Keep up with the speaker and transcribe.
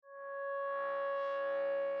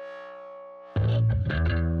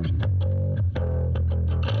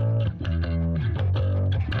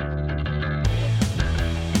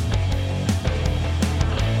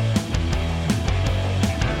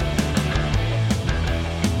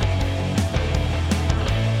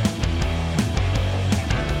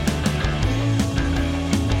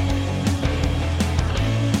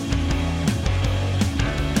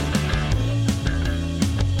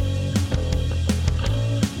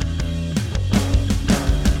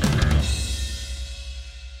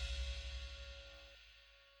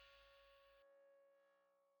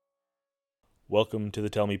Welcome to the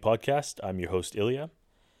Tell Me podcast. I'm your host, Ilya.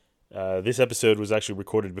 This episode was actually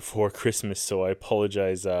recorded before Christmas, so I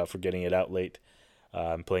apologize for getting it out late.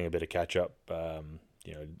 I'm playing a bit of catch up. The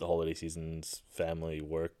holiday seasons, family,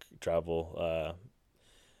 work, travel,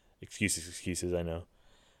 excuses, I know.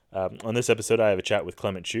 On this episode, I have a chat with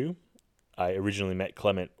Clement Chu. I originally met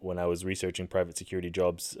Clement when I was researching private security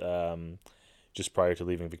jobs just prior to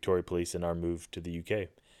leaving Victoria Police and our move to the UK.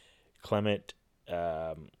 Clement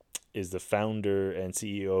is the founder and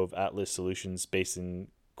CEO of Atlas Solutions based in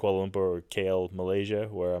Kuala Lumpur or KL, Malaysia,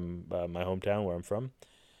 where I'm my hometown, where I'm from.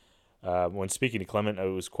 When speaking to Clement, it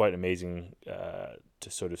was quite amazing to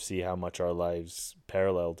sort of see how much our lives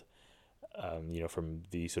paralleled. From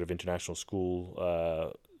the sort of international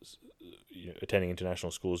school, attending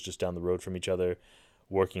international schools just down the road from each other,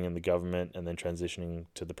 working in the government, and then transitioning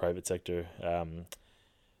to the private sector.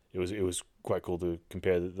 It was quite cool to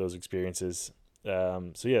compare those experiences.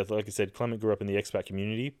 Like I said, Clement grew up in the expat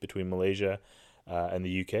community between Malaysia and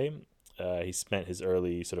the UK. He spent his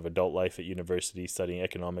early sort of adult life at university studying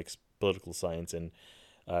economics, political science, and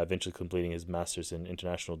eventually completing his master's in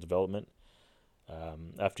international development.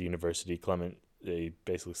 After university, Clement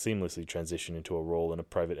basically seamlessly transitioned into a role in a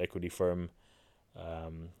private equity firm.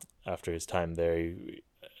 After his time there,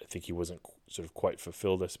 I think he wasn't sort of quite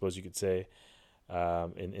fulfilled, I suppose you could say,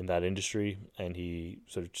 in that industry, and he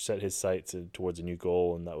sort of set his sights towards a new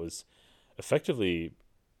goal, and that was effectively,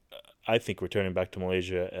 I think, returning back to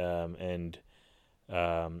Malaysia and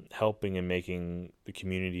helping and making the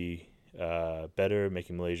community better,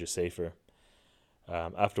 making Malaysia safer.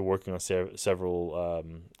 After working on several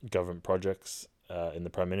government projects in the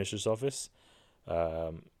Prime Minister's office,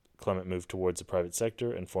 Clement moved towards the private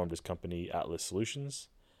sector and formed his company Atlas Solutions.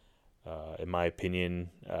 In my opinion,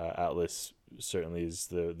 Atlas certainly is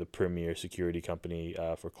the premier security company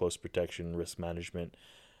for close protection, risk management,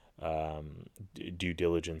 due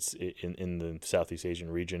diligence in the Southeast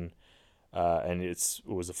Asian region, and it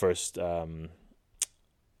was the first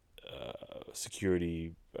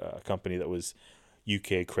security company that was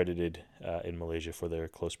UK accredited in Malaysia for their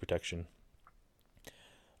close protection.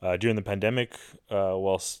 During the pandemic,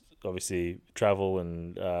 whilst obviously travel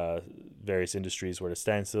and various industries were at a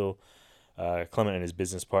standstill, Clement and his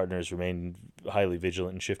business partners remained highly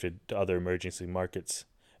vigilant and shifted to other emerging markets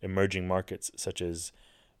such as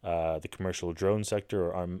the commercial drone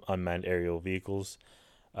sector or unmanned aerial vehicles,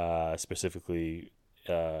 specifically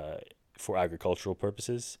for agricultural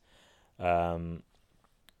purposes. As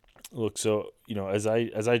I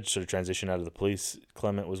sort of transitioned out of the police,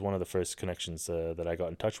 Clement was one of the first connections that I got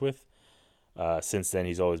in touch with. Since then,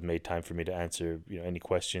 he's always made time for me to answer any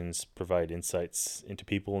questions, provide insights into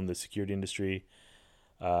people in the security industry.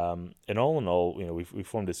 And all in all, we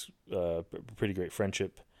formed this pretty great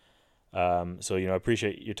friendship. I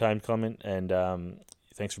appreciate your time, Clement, and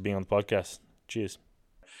thanks for being on the podcast. Cheers.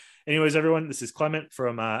 Anyways, everyone, this is Clement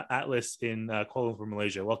from Atlas in Kuala Lumpur,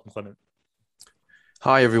 Malaysia. Welcome, Clement.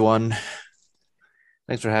 Hi, everyone.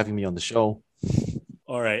 Thanks for having me on the show.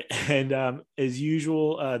 All right. And as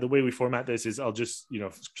usual, the way we format this is I'll just,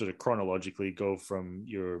 sort of chronologically go from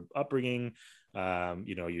your upbringing,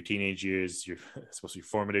 your teenage years, your supposed to be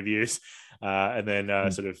formative years, and then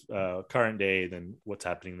current day, and then what's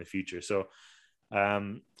happening in the future. So,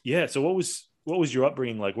 so what was your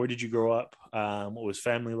upbringing like? Where did you grow up? What was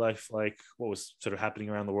family life like? What was sort of happening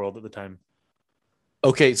around the world at the time?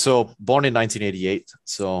 Okay, so born in 1988.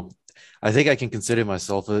 So I think I can consider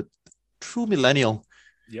myself a true millennial.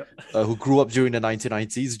 Yep. Who grew up during the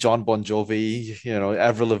 1990s, John Bon Jovi,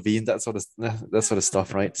 Avril Lavigne, that sort of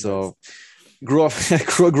stuff, right? So grew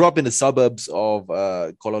up in the suburbs of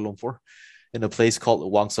Kuala Lumpur, in a place called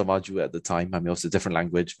Wang Samaju at the time. I mean, it was a different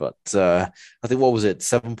language, but I think, what was it,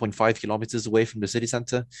 7.5 kilometers away from the city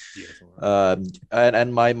center. Yeah,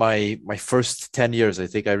 and my first 10 years, I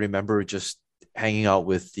think I remember just hanging out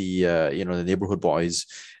with the neighborhood boys,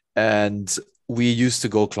 and we used to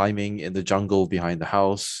go climbing in the jungle behind the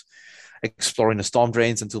house, exploring the storm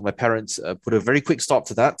drains until my parents put a very quick stop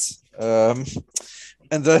to that.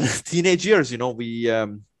 And then teenage years, we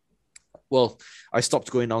Well, I stopped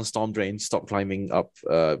going down storm drains, stopped climbing up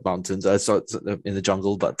mountains. I started in the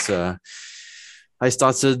jungle, but I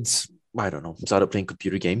started, I don't know, started playing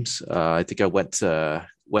computer games. I think I went to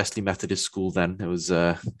Wesley Methodist School then. It was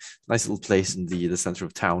a nice little place in the center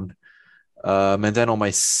of town. And then on my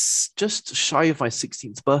just shy of my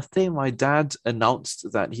 16th birthday, my dad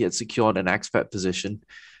announced that he had secured an expat position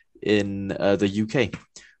in the UK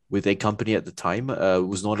with a company at the time. It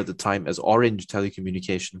was known at the time as Orange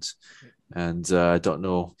Telecommunications. And I don't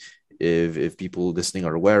know if people listening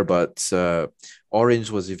are aware, but Orange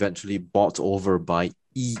was eventually bought over by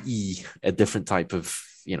EE, a different type of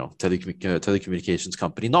telecommunications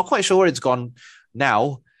company. Not quite sure where it's gone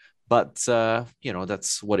now, but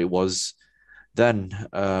that's what it was then.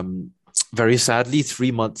 Very sadly,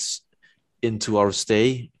 3 months into our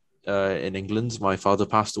stay in England, my father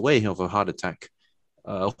passed away of a heart attack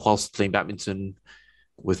whilst playing badminton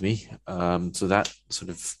with me. So that sort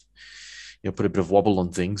of put a bit of wobble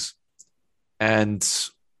on things. And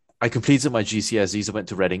I completed my GCSEs. I went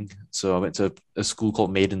to Reading. So I went to a school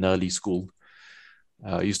called Maiden Early School.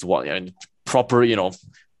 I used to watch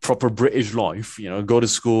proper British life, go to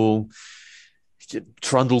school,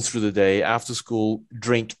 trundle through the day, after school,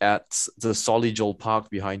 drink at the Solihull Park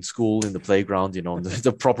behind school in the playground,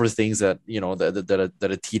 the proper things that,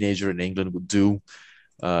 that a teenager in England would do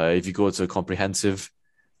if you go to a comprehensive.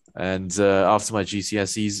 And after my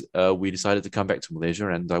GCSEs, we decided to come back to Malaysia,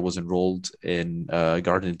 and I was enrolled in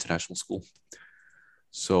Garden International School.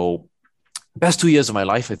 So best 2 years of my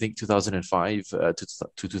life, I think 2005 to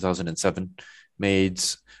 2007, made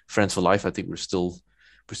friends for life. I think we're still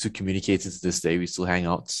communicating to this day. We still hang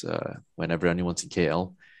out whenever anyone's in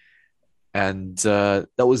KL. And that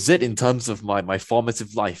was it in terms of my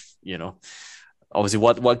formative life, Obviously,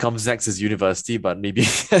 what comes next is university, but maybe...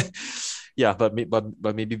 Yeah, but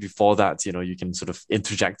maybe before that, you can sort of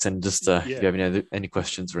interject and just if you have any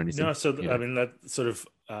questions or anything. No, so I mean that sort of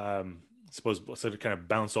suppose sort of kind of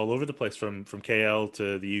bounced all over the place from KL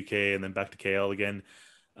to the UK and then back to KL again.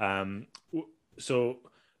 So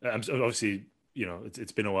obviously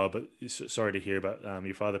it's been a while, but sorry to hear about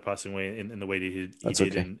your father passing away in the way that he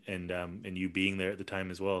did, okay. and you being there at the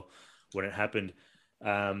time as well when it happened.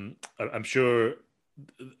 I'm sure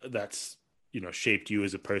that's shaped you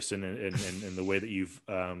as a person and the way that you've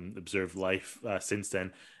observed life since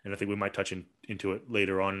then. And I think we might touch into it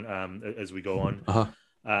later on as we go on.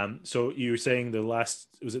 Uh-huh. So you were saying the last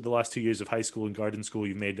 2 years of high school and garden school,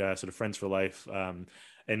 you've made sort of friends for life.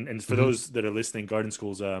 And for those that are listening, garden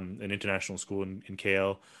school's an international school in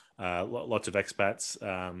KL, lots of expats.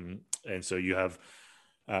 And so you have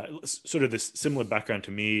sort of this similar background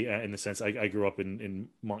to me in the sense I grew up in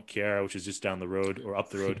Mont Kiara, which is just down the road or up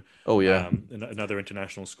the road. Oh yeah, another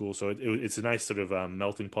international school. So it's a nice sort of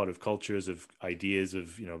melting pot of cultures, of ideas,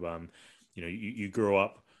 of you grow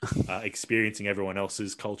up experiencing everyone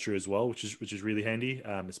else's culture as well, which is really handy,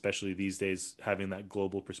 especially these days having that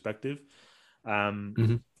global perspective.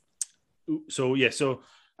 So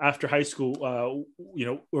after high school,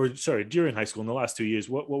 during high school in the last 2 years,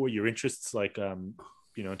 what were your interests like?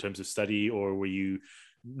 In terms of study, or were you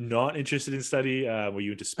not interested in study? Were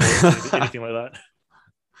you into sports, anything like that?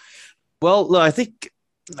 Well, look, I think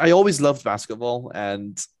I always loved basketball,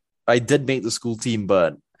 and I did make the school team,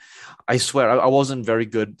 but I swear I wasn't very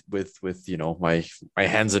good with my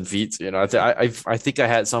hands and feet. I think I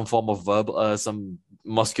had some form of some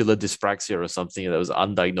muscular dyspraxia or something that was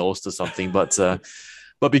undiagnosed or something, but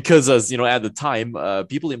because at the time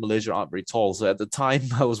people in Malaysia aren't very tall, so at the time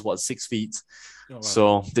I was 6 feet. Oh, wow.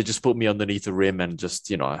 So they just put me underneath the rim and just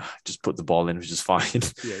put the ball in, which is fine.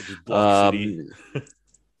 Yeah, just block city.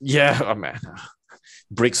 Yeah, oh man,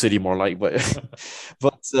 brick city more like, but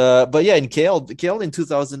but yeah, in KL in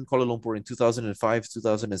 2000, Kuala Lumpur in 2005,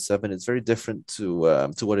 2007, it's very different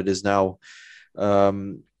to what it is now.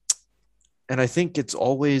 And I think it's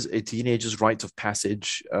always a teenager's rite of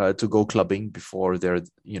passage to go clubbing before they're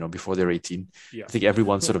 18. Yeah. I think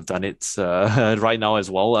everyone's sort of done it right now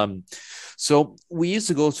as well. So we used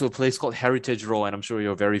to go to a place called Heritage Row, and I'm sure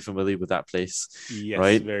you're very familiar with that place. Yes,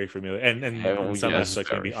 right? Very familiar. And some aspects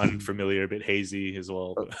can be unfamiliar, a bit hazy as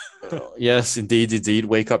well. Yes, indeed.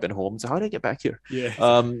 Wake up at home. So how did I get back here? Yeah.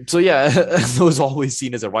 So yeah, it was always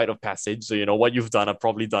seen as a rite of passage. So what you've done, I've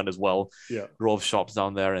probably done as well. Yeah. Row of shops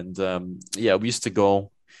down there, and yeah, we used to go,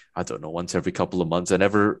 I don't know, once every couple of months. I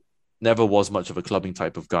never was much of a clubbing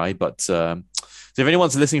type of guy, but so if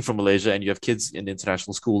anyone's listening from Malaysia and you have kids in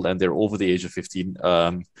international school and they're over the age of 15,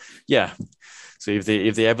 yeah, So if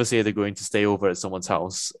they ever say they're going to stay over at someone's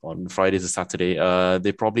house on Fridays or Saturday,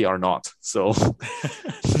 they probably are not. So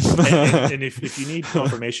and if you need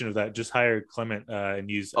confirmation of that, just hire Clement and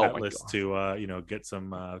use oh my Atlas God. to get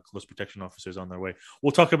some close protection officers on their way.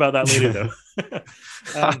 We'll talk about that later, though.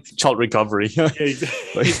 Child recovery. Yeah,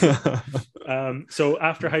 exactly. So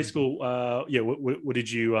after high school, what did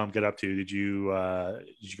you get up to? Did you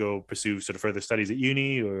go pursue sort of further studies at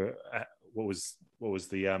uni, or what was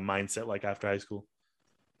the mindset like after high school?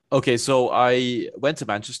 Okay, so I went to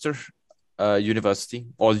Manchester University,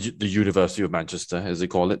 or the University of Manchester, as they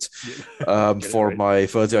call it, for right. my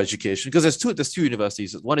further education. Because there's two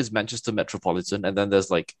universities. One is Manchester Metropolitan, and then there's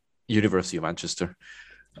like University of Manchester,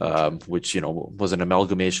 which was an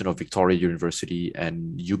amalgamation of Victoria University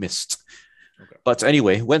and UMIST. Okay. But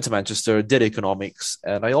anyway, went to Manchester, did economics,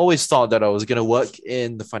 and I always thought that I was going to work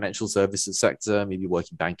in the financial services sector, maybe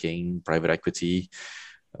work in banking, private equity.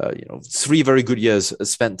 3 very good years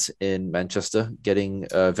spent in Manchester, getting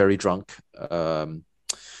very drunk,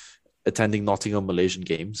 attending Nottingham Malaysian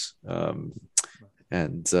games,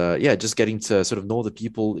 and just getting to sort of know the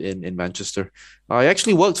people in Manchester. I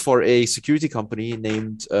actually worked for a security company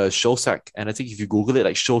named Showsec, and I think if you Google it,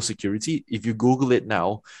 like Show Security, if you Google it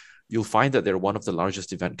now, you'll find that they're one of the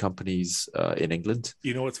largest event companies in England.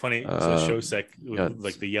 You know what's funny? So Showsec,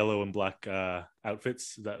 like the yellow and black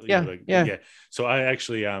outfits. Yeah. So I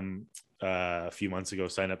actually a few months ago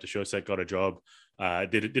signed up to Showsec, got a job,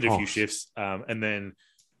 did a few shifts, and then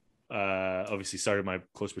obviously started my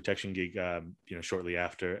close protection gig shortly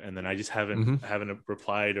after, and then I just haven't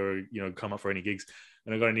replied or come up for any gigs.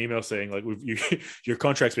 And I got an email saying like your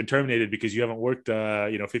contract's been terminated because you haven't worked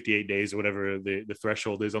 58 days or whatever the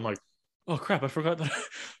threshold is. I'm like, oh crap, I forgot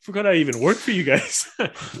I even worked for you guys.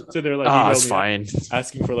 So they're like, it's fine,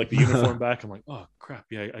 asking for like the uniform back. I'm like, oh crap,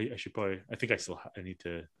 yeah, I should probably. I think I need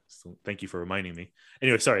to. Thank you for reminding me.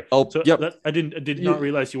 Anyway, sorry. I did not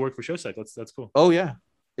realize you worked for Showsec. That's cool. Oh yeah.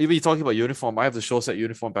 Even you talking about uniform, I have the Showsec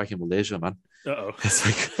uniform back in Malaysia, man. Uh-oh. It's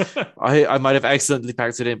like I might have accidentally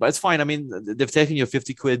packed it in, but it's fine. I mean, they've taken your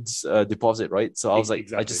 50 quid's deposit, right? So I was like,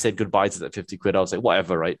 exactly. I just said goodbye to that 50 quid. I was like,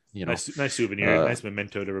 whatever, right? Nice souvenir, nice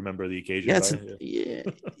memento to remember the occasion.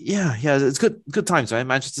 Yeah, it's good times, right?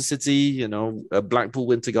 Manchester City, Blackpool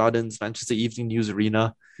Winter Gardens, Manchester Evening News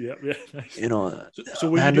Arena. Yeah, nice. So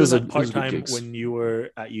were you doing that part-time when you were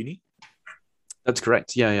at uni? That's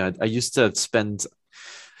correct. Yeah. I used to spend,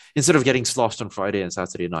 instead of getting sloshed on Friday and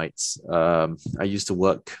Saturday nights, I used to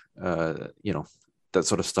work, that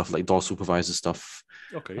sort of stuff, like door supervisor stuff.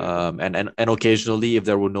 Okay. Yeah. And occasionally, if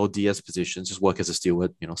there were no DS positions, just work as a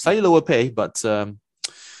steward. Slightly lower pay, but still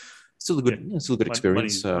a good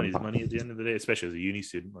experience. Money at the end of the day, especially as a uni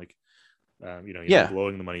student. Like, you're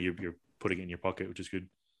blowing the money, you're putting it in your pocket, which is good.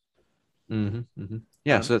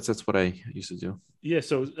 Yeah, so that's what I used to do. Yeah,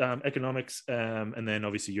 so economics, and then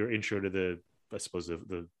obviously your intro to the, I suppose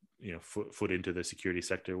the foot into the security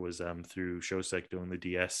sector was through Showsec doing the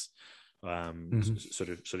DS sort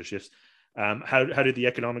of shifts. How did the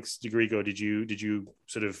economics degree go? Did you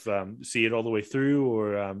sort of see it all the way through,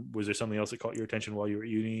 or was there something else that caught your attention while you were at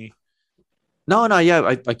uni? No,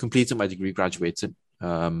 yeah, I completed my degree, graduated.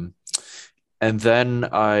 And then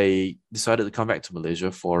I decided to come back to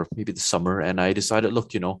Malaysia for maybe the summer. And I decided,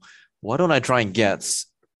 look, why don't I try and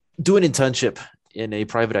do an internship in a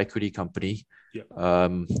private equity company? Yeah.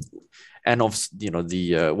 And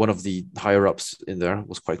the one of the higher ups in there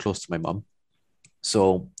was quite close to my mum.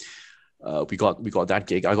 So we got that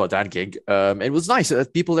gig. I got that gig. It was nice.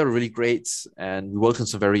 People there were really great. And we worked on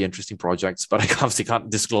some very interesting projects, but I obviously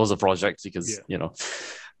can't disclose the project because,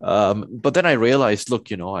 but then I realized,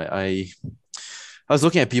 look, I was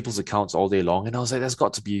looking at people's accounts all day long, and I was like, there's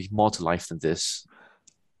got to be more to life than this.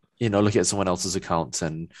 Look at someone else's accounts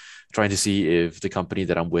and trying to see if the company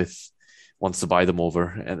that I'm with wants to buy them over.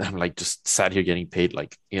 And I'm like, just sat here getting paid,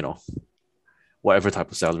 like, whatever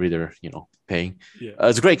type of salary they're, paying. Yeah.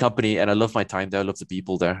 It's a great company, and I love my time there. I love the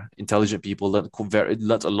people there, intelligent people.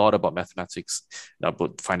 Learned a lot about mathematics,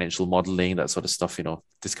 about financial modeling, that sort of stuff,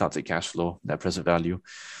 discounted cash flow, net present value.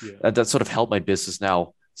 Yeah. And that sort of helped my business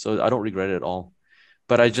now. So I don't regret it at all.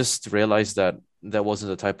 But I just realized that wasn't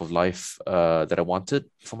the type of life that I wanted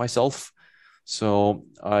for myself. So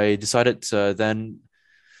I decided to then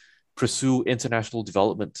pursue international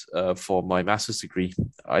development for my master's degree.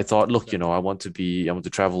 I thought, look, I want to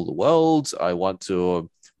travel the world. I want to,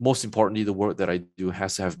 most importantly, the work that I do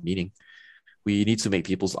has to have meaning. We need to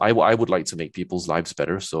make I would like to make people's lives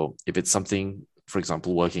better. So if it's something, for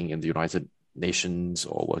example, working in the United Nations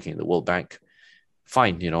or working in the World Bank,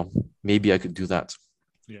 fine, maybe I could do that.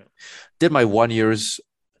 Yeah. Did my 1 year's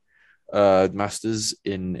master's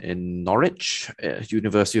in Norwich,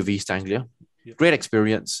 University of East Anglia. Yep. Great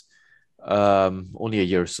experience. Only a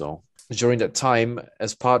year or so. During that time,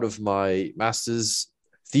 as part of my master's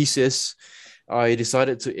thesis, I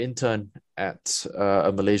decided to intern at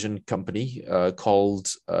a Malaysian company called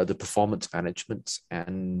the Performance Management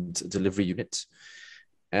and Delivery Unit.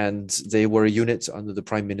 And they were a unit under the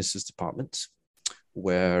Prime Minister's Department,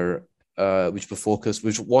 which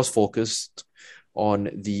was focused on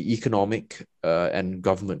the economic and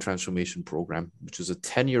government transformation program, which was a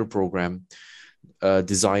 10-year program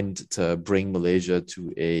designed to bring Malaysia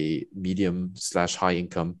to a medium/high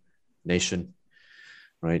income nation,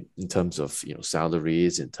 right? In terms of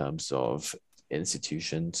salaries, in terms of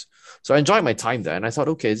institutions. So I enjoyed my time there, and I thought,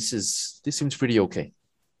 okay, this seems pretty okay,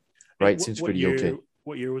 right? Seems pretty okay.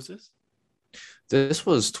 What year was this? This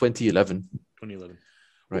was 2011. 2011.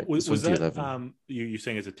 Right. Was that you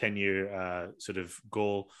saying it's a 10-year sort of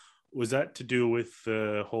goal? Was that to do with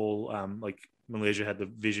the whole like Malaysia had the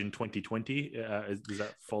Vision 2020? Does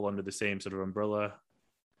that fall under the same sort of umbrella?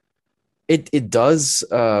 It does,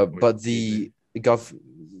 but it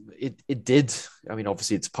did. I mean,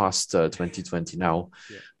 obviously it's past 2020 now,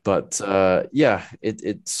 yeah. But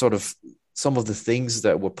it sort of, some of the things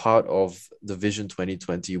that were part of the Vision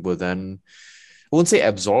 2020 were then, I won't say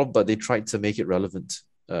absorbed, but they tried to make it relevant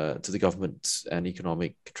to the government and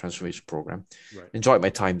economic transformation program. Right. Enjoyed my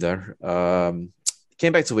time there.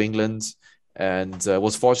 Came back to England and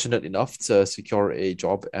was fortunate enough to secure a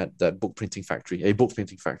job at that book printing factory,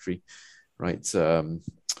 right? I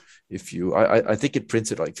think it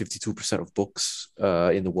printed like 52% of books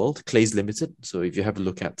in the world, Clays Limited. So if you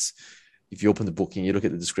open the book and you look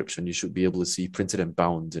at the description, you should be able to see printed and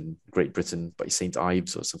bound in Great Britain by St.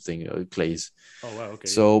 Ives or something, Clays. Oh, wow. Okay.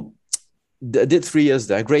 So I did 3 years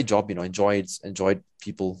there. Great job. Enjoyed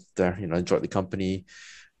people there. Enjoyed the company.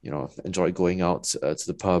 Enjoyed going out to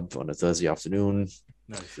the pub on a Thursday afternoon.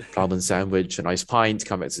 Nice. Plowman sandwich, a nice pint.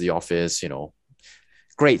 Come back to the office.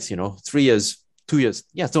 Great. 3 years. 2 years.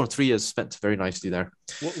 Yeah, 3 years spent very nicely there.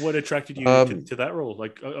 What attracted you to that role?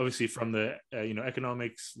 Like obviously from the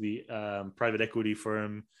economics, the private equity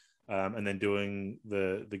firm, and then doing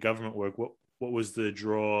the government work. What was the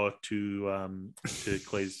draw to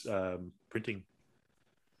Clay's printing?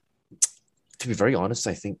 To be very honest,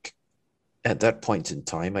 I think at that point in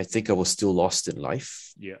time, I think I was still lost in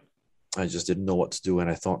life. Yeah. I just didn't know what to do. And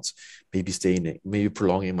I thought maybe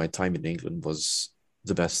prolonging my time in England was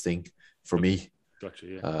the best thing for me. Gotcha,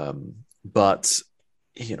 yeah. But,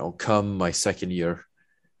 come my second year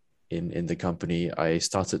in the company, I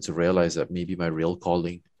started to realize that maybe my real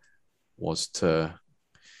calling was to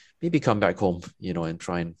maybe come back home, and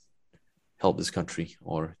try and help this country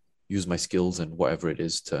or use my skills and whatever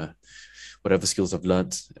skills I've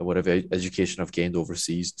learned, whatever education I've gained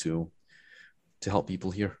overseas to help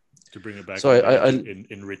people here. To bring it back, so I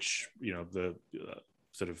enrich, the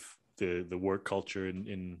sort of the work culture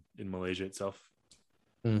in Malaysia itself.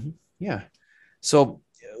 Mm-hmm. Yeah. So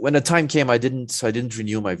when the time came, I didn't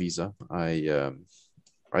renew my visa. I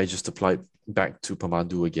just applied back to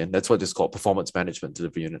Pemandu again. That's what it's called, Performance Management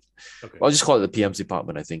Delivery Unit. Okay. I'll just call it the PM's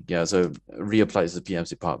department, I think. Yeah. So reapplied to the PM's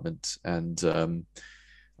department, and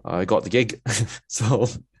I got the gig. So,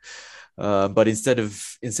 but instead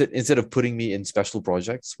of putting me in special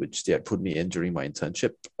projects, which they had put me in during my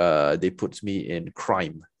internship, they put me in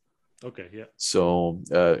crime. Okay, yeah. So,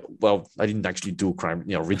 I didn't actually do crime,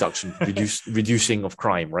 reducing of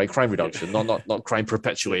crime, right? Crime reduction, not crime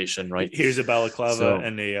perpetuation, right? Here's a balaclava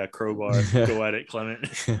and a crowbar. Go at it, Clement.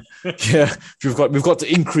 Yeah, we've got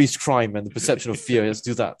to increase crime and the perception of fear. Let's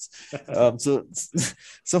do that. So,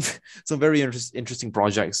 some very interesting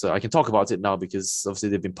projects. I can talk about it now because obviously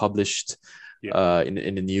they've been published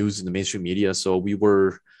in the news, in the mainstream media. So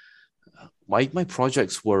my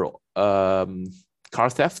projects were car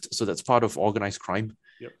theft, so that's part of organized crime.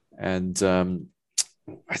 Yep. And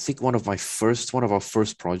I think one of our first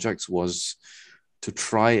projects was to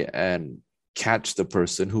try and catch the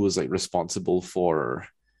person who was responsible for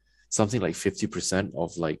something like 50%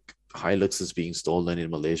 of Hiluxes being stolen in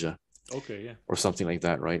Malaysia. Okay, yeah. Or something like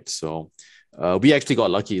that, right? So we actually got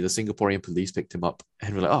lucky. The Singaporean police picked him up,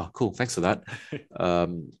 and we're like, oh, cool, thanks for that.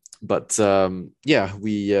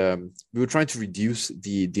 We were trying to reduce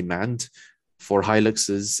the demand for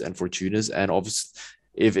Hiluxes and Fortuners. And obviously,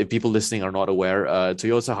 if people listening are not aware,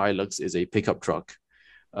 Toyota Hilux is a pickup truck,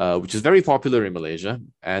 which is very popular in Malaysia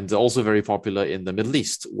and also very popular in the Middle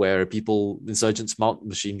East, where insurgents mount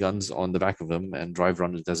machine guns on the back of them and drive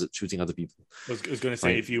around the desert shooting other people. I was going to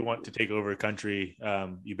say, if you want to take over a country,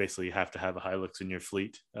 you basically have to have a Hilux in your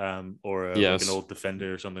fleet, or an old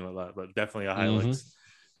Defender or something like that, but definitely a Hilux.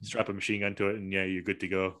 strap a machine gun to it, and yeah, you're good to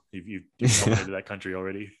go. You've dominated that country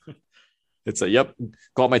already. It's a yep,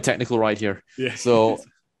 got my technical right here. Yeah. So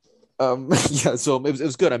yeah, so it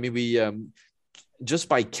was good. I mean, we just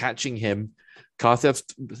by catching him, car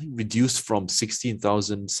theft I think reduced from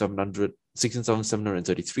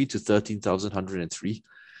 16,733 to 13,103.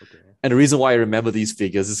 Okay. And the reason why I remember these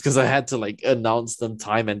figures is because I had to like announce them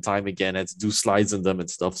time and time again. I had to do slides on them and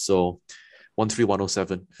stuff. So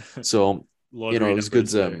 13107. So it was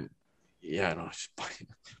good. Yeah, no,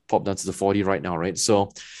 pop down to the 40 right now, right? So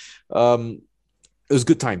it was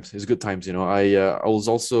good times. It was good times. I was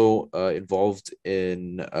also involved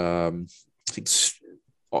in I think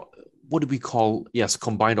what do we call? Yes,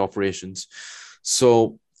 combined operations.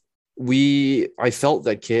 So I felt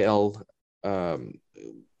that KL or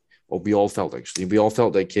we all felt actually, we all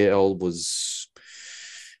felt that KL was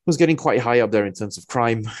getting quite high up there in terms of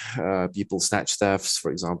crime. People snatch thefts, for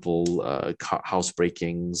example, house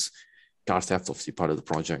breakings, car theft, obviously part of the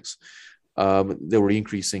projects. They were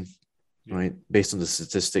increasing, right, based on the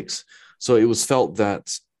statistics. So it was felt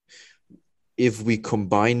that if we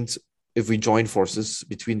joined forces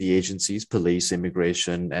between the agencies, police,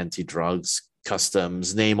 immigration, anti-drugs,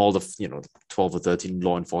 customs, name all the 12 or 13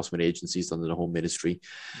 law enforcement agencies under the Home Ministry,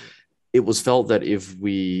 it was felt that if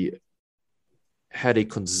we had a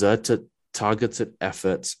concerted, targeted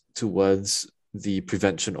effort towards the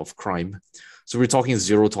prevention of crime, so we're talking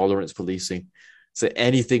zero tolerance policing. So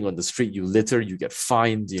anything on the street, you litter, you get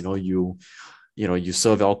fined. You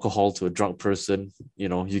serve alcohol to a drunk person,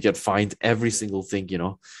 you get fined. Every single thing.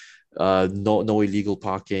 No illegal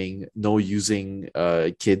parking, no using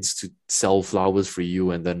kids to sell flowers for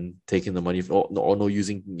you and then taking the money, or no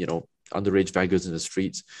using underage beggars in the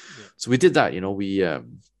streets. Yeah. So we did that. We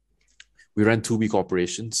ran 2-week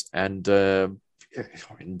operations, and you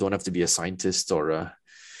don't have to be a scientist or a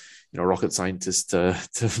rocket scientist to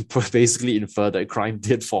basically infer that crime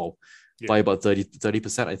did fall by about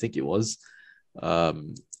 30%, I think it was.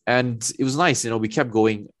 And it was nice, we kept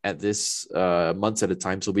going at this months at a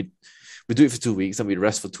time. So we do it for 2 weeks and we'd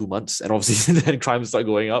rest for 2 months. And obviously then crime started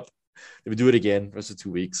going up. Then we do it again, rest for 2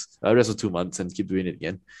 weeks, rest for 2 months, and keep doing it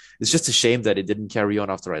again. It's just a shame that it didn't carry on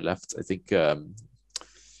after I left. I think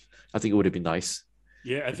it would have been nice.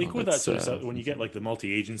 Yeah, I think with that sort of stuff, when you get like the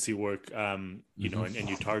multi-agency work, and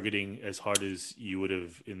you're targeting as hard as you would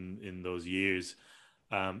have in those years,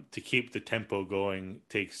 to keep the tempo going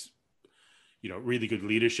takes, really good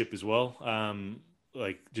leadership as well.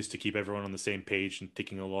 Like just to keep everyone on the same page and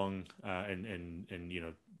ticking along, and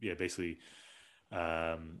basically,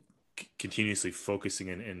 continuously focusing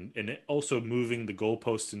and also moving the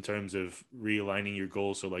goalposts in terms of realigning your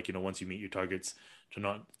goals. So like, once you meet your targets, to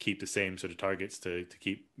not keep the same sort of targets, to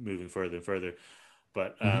keep moving further and further.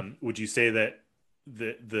 But would you say that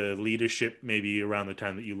the leadership maybe around the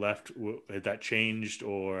time that you left, had that changed,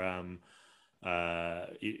 or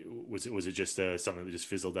was it just something that just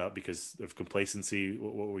fizzled out because of complacency?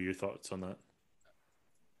 What were your thoughts on that?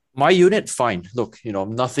 My unit, fine. Look,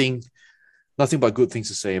 nothing but good things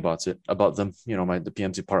to say about them. The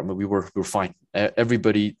PM department, we were fine.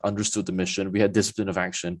 Everybody understood the mission. We had discipline of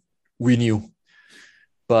action. We knew.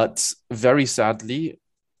 But very sadly,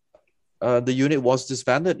 the unit was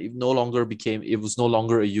disbanded. It was no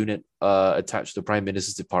longer a unit attached to the Prime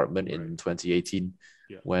Minister's department in 2018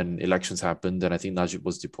 when elections happened. And I think Najib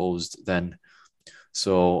was deposed then.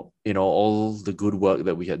 So, all the good work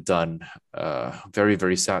that we had done, very,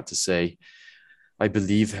 very sad to say, I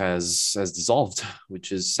believe has dissolved,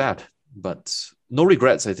 which is sad, but no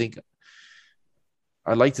regrets. I think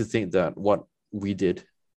I like to think that what we did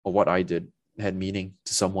or what I did had meaning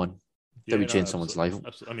to someone, that we changed someone's life.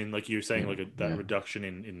 Absolutely. I mean, like you're saying, that reduction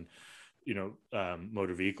in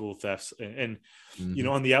motor vehicle thefts, and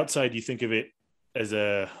on the outside, you think of it as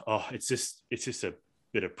it's just a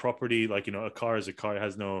bit of property. Like, a car is a car. It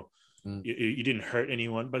has no, you didn't hurt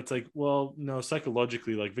anyone, but it's like, well, no,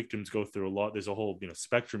 psychologically, like victims go through a lot. There's a whole,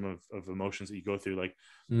 spectrum of emotions that you go through. Like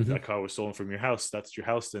if that car was stolen from your house, that's your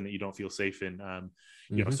house, then that you don't feel safe in.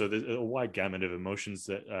 So there's a wide gamut of emotions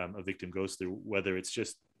that a victim goes through, whether it's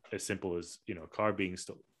just as simple as, a car being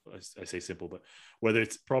stolen. I say simple, but whether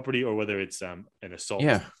it's property or whether it's an assault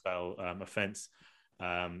style offense,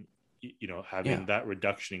 having that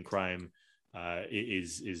reduction in crime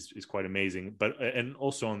is quite amazing. But and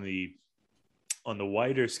also on the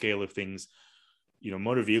wider scale of things,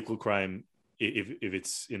 motor vehicle crime, if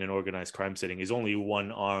it's in an organized crime setting, is only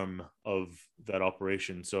one arm of that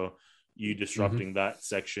operation. So you disrupting that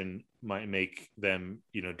section might make them,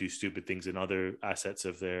 do stupid things in other assets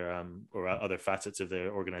of their or other facets of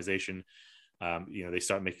their organization. They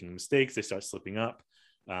start making mistakes, they start slipping up.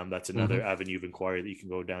 That's another avenue of inquiry that you can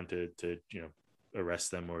go down to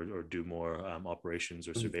arrest them or do more operations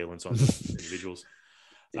or surveillance on those individuals.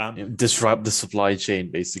 Disrupt the supply chain,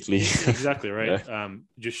 basically. Exactly right. Yeah.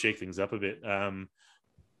 Just shake things up a bit.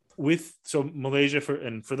 So Malaysia,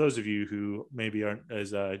 for those of you who maybe aren't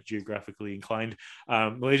as geographically inclined,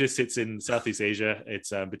 Malaysia sits in Southeast Asia.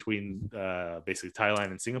 It's between basically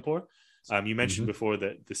Thailand and Singapore. You mentioned before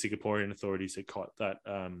that the Singaporean authorities had caught that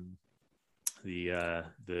the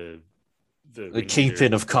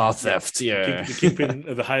kingpin of car theft. The kingpin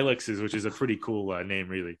of the Hiluxes, which is a pretty cool name,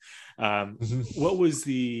 really. What was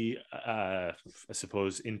the I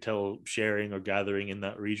suppose intel sharing or gathering in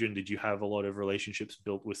that region? Did you have a lot of relationships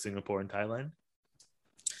built with Singapore and Thailand?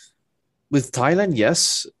 With Thailand,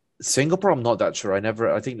 yes. Singapore, I'm not that sure.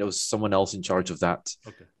 I think there was someone else in charge of that.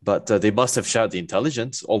 Okay. But they must have shared the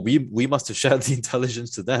intelligence, or we must have shared the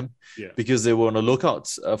intelligence to them, because they were on the lookout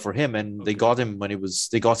for him, and they got him when he was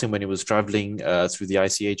traveling through the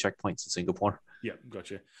ICA checkpoints in Singapore. Yeah,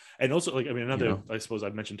 gotcha. And also, I suppose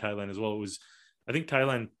I'd mentioned Thailand as well. I think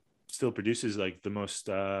Thailand still produces like the most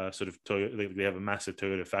sort of Toyota. They have a massive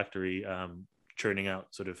Toyota factory churning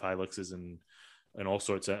out sort of Hiluxes and all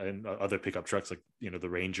sorts of and other pickup trucks, like the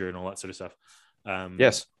Ranger and all that sort of stuff.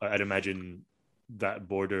 Yes, I'd imagine that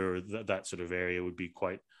border or that sort of area would be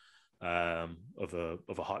quite of a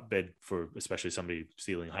hotbed for especially somebody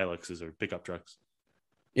stealing Hiluxes or pickup trucks.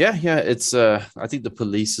 Yeah. It's I think the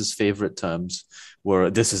police's favorite terms were,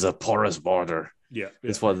 "This is a porous border." Yeah.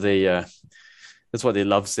 That's what they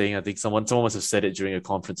love saying. I think someone must have said it during a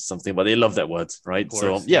conference or something, but they love that word, right?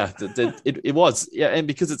 Porous, so yeah, it was. Yeah, and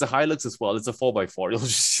because it's a Hilux as well, it's a 4x4. It'll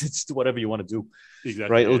just do whatever you want to do.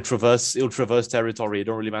 Exactly. Right. It'll traverse territory. It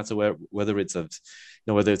don't really matter whether it's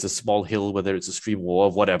a small hill, whether it's a stream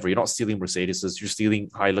or whatever. You're not stealing Mercedes, you're stealing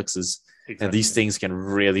Hiluxes. Exactly. And these things can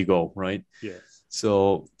really go, right? Yeah.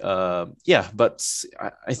 So but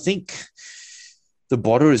I think the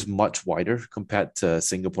border is much wider compared to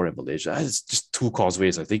Singapore and Malaysia. It's just 2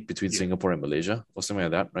 causeways, I think, between Singapore and Malaysia or something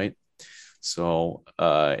like that, right? So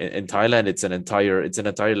in Thailand, it's an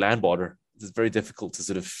entire land border. It's very difficult to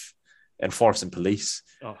sort of enforce and police.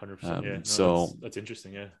 100%. So that's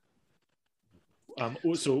interesting. Yeah.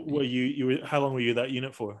 So were you how long were you that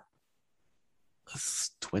unit for?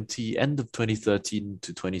 End of 2013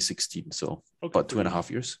 to 2016. So about 2.5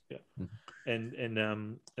 years. Yeah. Mm-hmm.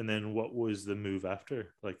 And then what was the move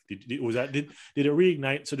after? Like, did it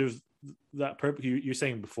reignite sort of that purpose? You're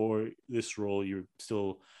saying before this role, you're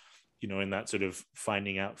still, in that sort of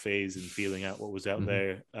finding out phase and feeling out what was out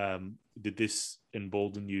there. Did this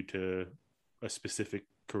embolden you to a specific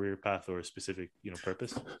career path or a specific,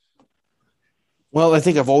 purpose? Well, I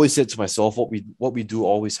think I've always said to myself, what we do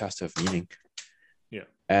always has to have meaning. Yeah.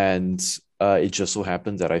 And it just so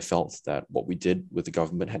happened that I felt that what we did with the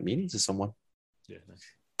government had meaning to someone. Yeah, nice.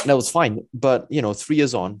 And that was fine. But, 3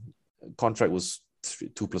 years on, contract was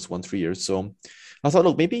 2 + 1, 3 years. So I thought,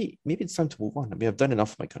 look, maybe it's time to move on. I mean, I've done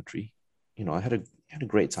enough for my country. I had a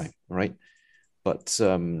great time, right? But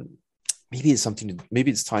maybe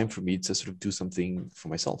it's time for me to sort of do something for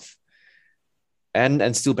myself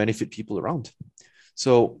and still benefit people around.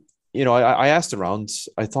 So, I asked around.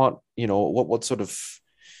 I thought, what sort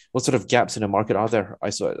of gaps in the market are there? I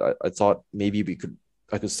thought maybe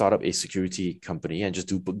I could start up a security company and just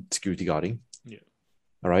do security guarding. Yeah.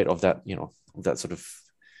 All right, of that, that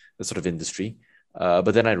sort of industry.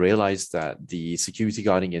 But then I realized that the security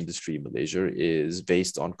guarding industry in Malaysia is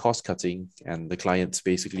based on cost cutting, and the clients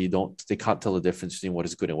basically can't tell the difference between what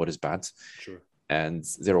is good and what is bad. Sure. And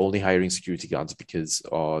they're only hiring security guards because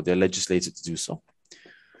they're legislated to do so.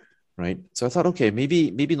 Right. So I thought, okay,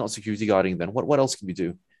 maybe not security guarding then. What else can we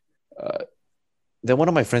do? Then one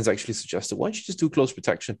of my friends actually suggested, why don't you just do close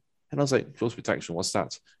protection? And I was like, close protection, what's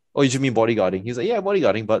that? Oh, you just mean bodyguarding? He's like, yeah,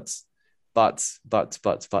 bodyguarding, but,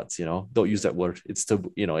 don't use that word. It's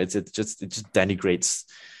still, it just denigrates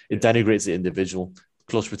the individual.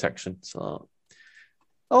 Close protection. So,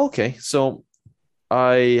 okay. So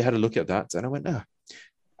I had a look at that and I went,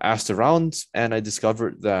 asked around, and I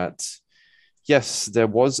discovered that, yes, there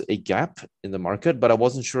was a gap in the market, but I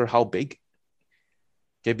wasn't sure how big.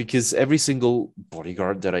 Okay, because every single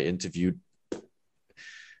bodyguard that I interviewed,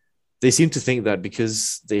 they seemed to think that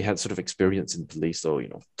because they had sort of experience in police, or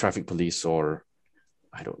traffic police, or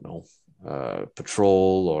I don't know,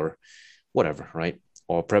 patrol or whatever, right?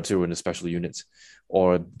 Or perhaps they were in a special unit,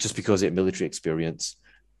 or just because they had military experience,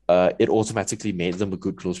 it automatically made them a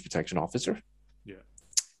good close protection officer. Yeah.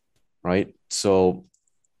 Right. So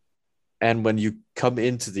And when you come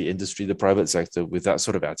into the industry, the private sector, with that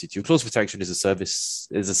sort of attitude, close protection is a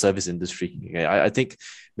service industry. Okay? I think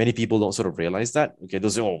many people don't sort of realize that. Okay,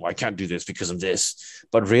 they'll say, "Oh, I can't do this because of this,"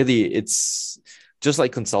 but really, it's just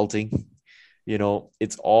like consulting.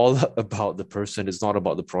 It's all about the person. It's not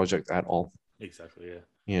about the project at all. Exactly.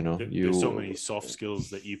 Yeah. There's so many soft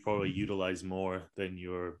skills that you probably utilize more than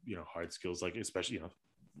your hard skills. Like especially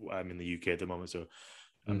I'm in the UK at the moment, so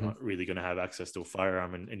I'm not really going to have access to a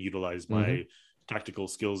firearm and utilize my tactical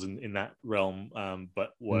skills in that realm.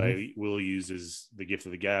 But what I will use is the gift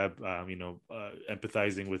of the gab,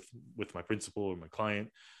 empathizing with my principal or my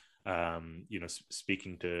client,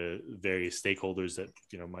 speaking to various stakeholders that,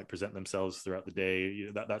 might present themselves throughout the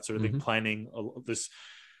day, that sort of thing, planning this.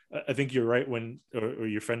 I think you're right or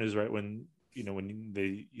your friend is right when, when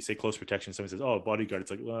you say close protection, someone says, "Oh, bodyguard."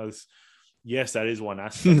 It's like, well, yes, that is one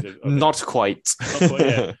aspect of not quite.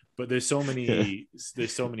 Yeah. But there's so many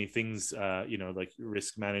things, like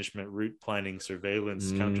risk management, route planning,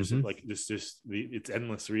 surveillance, counters, like it's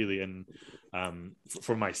endless really. And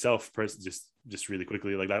for myself, just really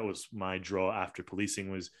quickly, like that was my draw after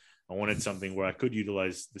policing, was I wanted something where I could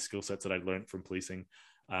utilize the skill sets that I'd learned from policing.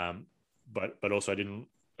 But also I didn't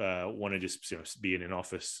want to just be in an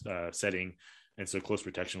office setting. And so close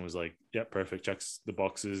protection was like, yeah, perfect, checks the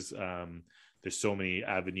boxes. There's so many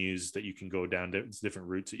avenues that you can go down. There's different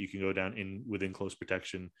routes that you can go down within close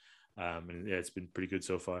protection. And yeah, it's been pretty good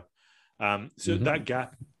so far. So that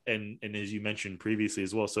gap, and as you mentioned previously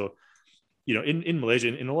as well, so, in Malaysia,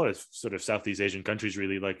 in a lot of sort of Southeast Asian countries,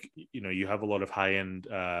 really, like, you have a lot of high-end,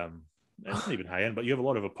 not even high-end, but you have a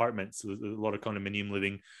lot of apartments, a lot of condominium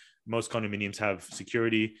living. Most condominiums have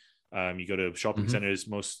security. You go to shopping centers,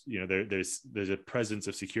 most, there's a presence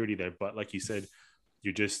of security there. But like you said,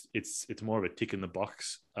 it's more of a tick in the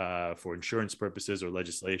box for insurance purposes or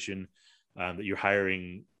legislation that you're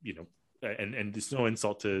hiring, and there's no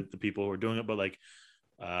insult to the people who are doing it, but like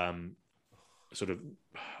sort of,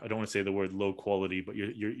 I don't want to say the word low quality, but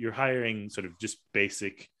you're hiring sort of just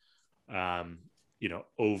basic,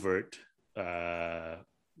 overt,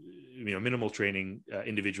 minimal training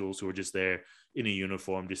individuals who are just there in a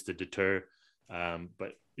uniform just to deter.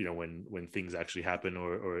 But when things actually happen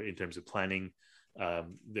or in terms of planning,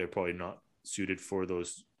 they're probably not suited for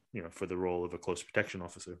those, for the role of a close protection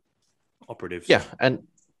officer operative. Yeah. And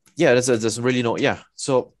yeah, there's really no, yeah.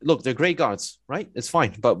 So look, they're great guards, right? It's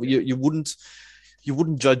fine. But you wouldn't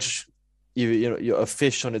judge a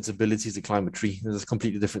fish on its ability to climb a tree. There's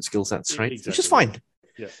completely different skill sets, right? Exactly. Which is fine.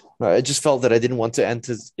 Yeah. I just felt that I didn't want to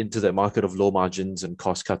enter into that market of low margins and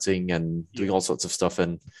cost cutting and doing all sorts of stuff.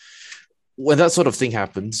 And when that sort of thing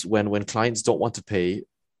happens, when clients don't want to pay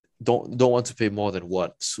more than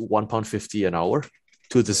what, £1.50 an hour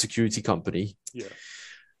to the security company,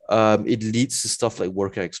 it leads to stuff like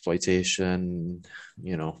worker exploitation,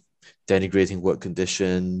 denigrating work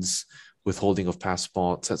conditions, withholding of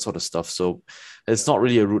passports, that sort of stuff. So it's not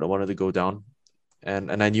really a route I wanted to go down.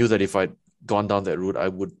 And I knew that if I'd gone down that route, I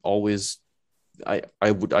would always,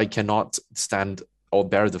 I cannot stand or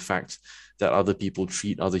bear the fact that other people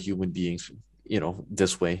treat other human beings,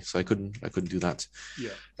 this way. So I couldn't do that.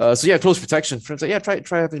 Yeah. Close protection. Friends, like,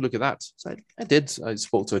 try having a look at that. So I did. I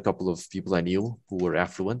spoke to a couple of people I knew who were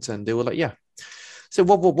affluent, and they were like, yeah. So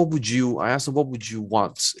what would you? I asked them, what would you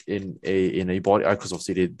want in a body? Because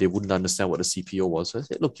obviously they wouldn't understand what a CPO was. So I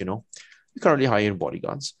said, look, we currently hire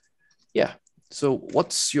bodyguards. Yeah. So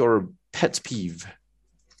what's your pet peeve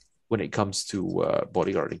when it comes to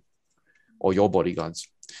bodyguarding or your bodyguards?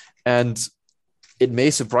 And it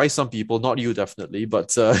may surprise some people, not you definitely,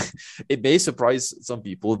 but it may surprise some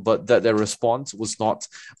people, but that their response was not,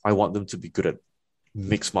 I want them to be good at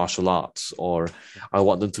mixed martial arts, or I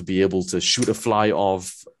want them to be able to shoot a fly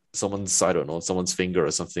off someone's, I don't know, someone's finger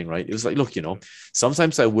or something, right? It was like, look,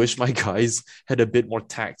 sometimes I wish my guys had a bit more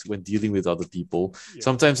tact when dealing with other people. Yeah.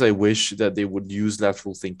 Sometimes I wish that they would use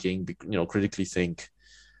lateral thinking, critically think.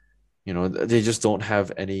 They just don't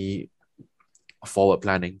have any forward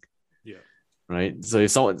planning. Yeah. Right. So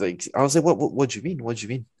if someone I was like, what do you mean? What do you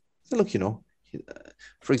mean? So look,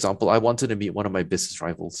 for example, I wanted to meet one of my business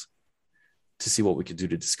rivals to see what we could do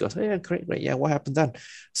to discuss. Oh, yeah, great. Yeah, what happened then?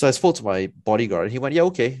 So I spoke to my bodyguard. He went, yeah,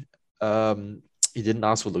 okay. He didn't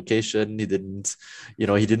ask for location. He didn't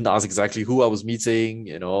ask exactly who I was meeting.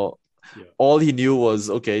 All he knew was,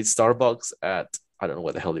 okay, Starbucks at, I don't know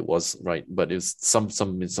what the hell it was, right? But it was some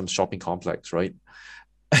shopping complex, right?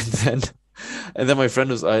 And then my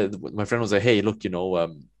friend was like, hey, look,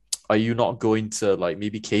 are you not going to like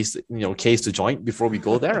maybe case the joint before we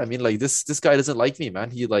go there? I mean, like this guy doesn't like me, man.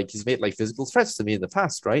 He's made like physical threats to me in the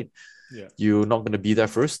past, right? Yeah. You're not going to be there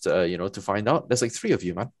first, to find out. There's like 3 of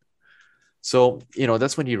you, man. So,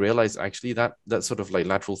 that's when he realized actually that sort of like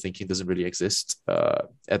lateral thinking doesn't really exist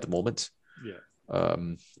at the moment. Yeah.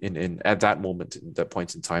 In at that moment, in that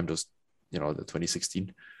point in time, those, the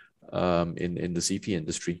 2016, in the CP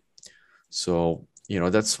industry. So,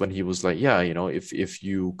 that's when he was like, yeah, if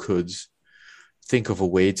you could think of a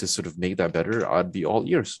way to sort of make that better, I'd be all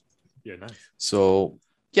ears. Yeah. Nice. So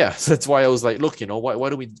yeah, so that's why I was like, look,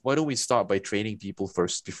 why don't we start by training people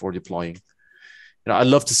first before deploying? I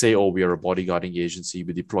love to say, oh, we are a bodyguarding agency,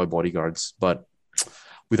 we deploy bodyguards, but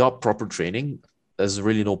without proper training, there's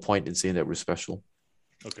really no point in saying that we're special.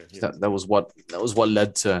 Okay. Yeah. That was what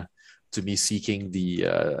led to me seeking the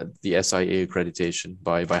SIA accreditation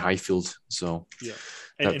by Highfield. So Yeah.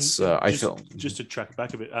 that's I just felt. just to track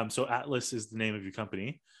back a bit, so Atlas is the name of your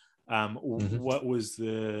company. Mhm. What was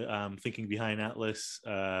the thinking behind Atlas?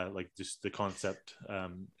 Like just the concept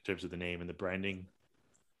in terms of the name and the branding.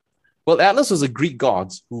 Well, Atlas was a Greek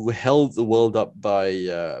god who held the world up by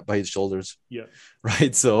his shoulders, Yeah.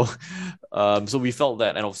 right? So we felt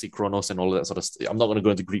that, and obviously Kronos and all of that sort of stuff. I'm not going to go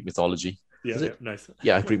into Greek mythology. Yeah. Is Yeah. it? Nice.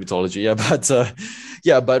 Yeah, Greek mythology. Yeah,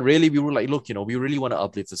 but really, we were like, look, we really want to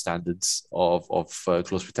uplift the standards of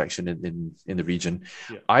close protection in the region.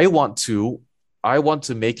 Yeah. I want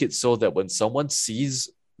to make it so that when someone sees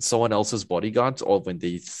someone else's bodyguard, or when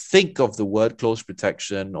they think of the word close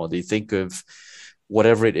protection, or they think of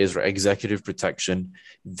whatever it is, or executive protection,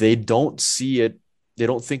 they don't see it. They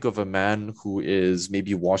don't think of a man who is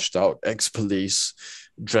maybe washed out ex-police,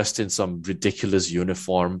 dressed in some ridiculous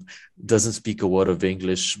uniform, doesn't speak a word of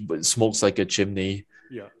English, but smokes like a chimney,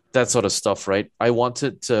 Yeah. that sort of stuff, right? I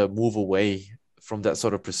wanted to move away from that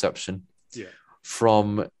sort of perception, Yeah.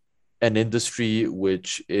 from an industry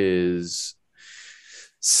which is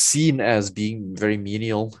seen as being very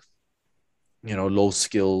menial, low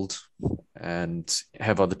skilled, and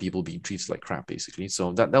have other people being treated like crap, basically.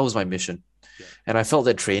 So that was my mission. Yeah. And I felt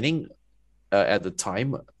that training at the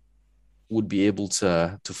time would be able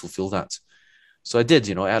to fulfill that. So I did.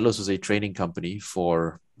 Atlas was a training company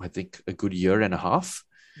for, I think, a good year and a half,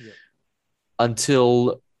 Yeah.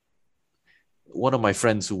 until one of my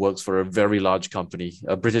friends who works for a very large company,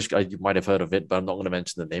 a British guy, you might have heard of it, but I'm not going to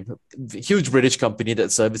mention the name. Huge British company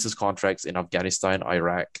that services contracts in Afghanistan,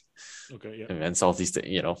 Iraq, Okay. Yeah. and Southeast,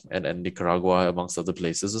 and Nicaragua, amongst other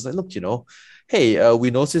places. It's like, look, hey, we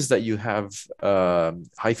noticed that you have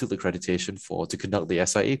Highfield accreditation to conduct the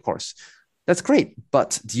SIA course. That's great,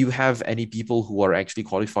 but do you have any people who are actually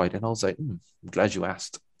qualified? And I was like, I'm glad you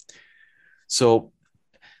asked. So,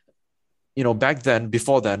 back then,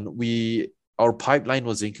 before then, our pipeline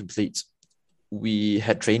was incomplete. We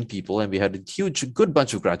had trained people, and we had a good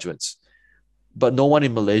bunch of graduates, but no one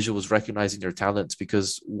in Malaysia was recognizing their talents,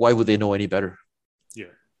 because why would they know any better?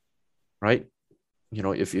 Yeah. Right?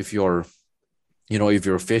 If you're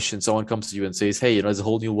a fish and someone comes to you and says, hey, there's a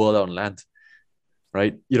whole new world out on land,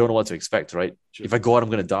 right? You don't know what to expect, right? Sure. If I go out, I'm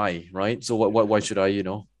going to die, right? So why should I,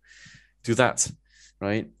 do that,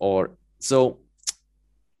 right? Or so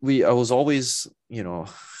I was always,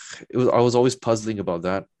 I was always puzzling about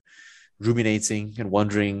that, ruminating and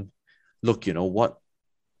wondering, look,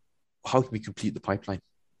 how can we complete the pipeline?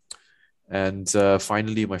 And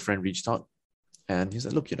finally, my friend reached out, and he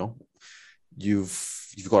said, look,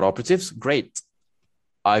 you've got operatives, great.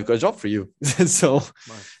 I've got a job for you. So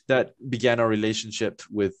Nice. that began our relationship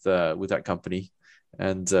with that company,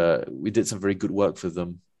 and we did some very good work for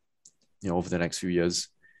them, over the next few years,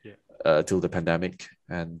 till the pandemic.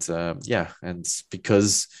 And and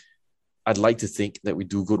because I'd like to think that we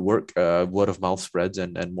do good work, word of mouth spreads,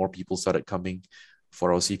 and more people started coming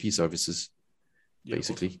for our CP services,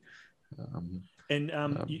 basically. Awesome. And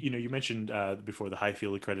you mentioned before the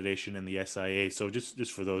Highfield accreditation and the SIA. So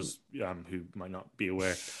just for those who might not be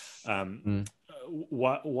aware,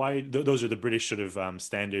 why those are the British sort of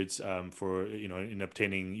standards for in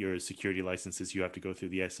obtaining your security licenses, you have to go through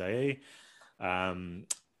the SIA.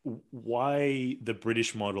 Why the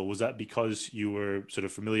British model? Was that because you were sort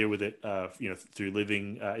of familiar with it, through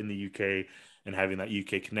living in the UK and having that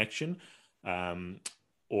UK connection,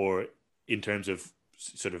 or in terms of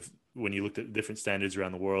sort of when you looked at different standards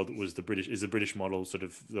around the world, is the British model sort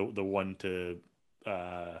of the one to,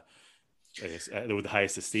 I guess, with the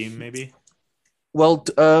highest esteem, maybe? Well,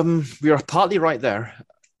 we are partly right there.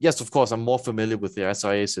 Yes, of course, I'm more familiar with the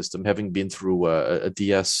SIA system, having been through a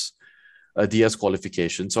DS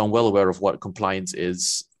qualification. So I'm well aware of what compliance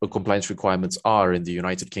is, what compliance requirements are in the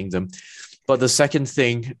United Kingdom. But the second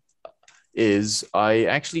thing is I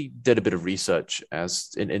actually did a bit of research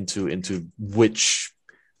into which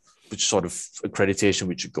sort of accreditation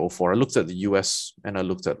we should go for. I looked at the US, and I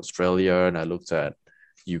looked at Australia, and I looked at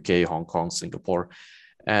UK, Hong Kong, Singapore.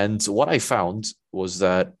 And what I found was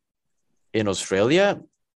that in Australia,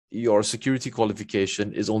 your security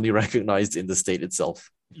qualification is only recognized in the state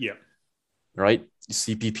itself, Yeah. right?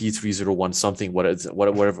 CPP 301 something,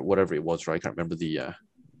 whatever it was, right? I can't remember the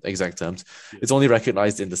exact terms. Yeah. It's only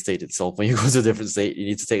recognized in the state itself. When you go to a different state, you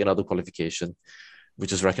need to take another qualification,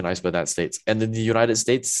 which is recognized by that state. And in the United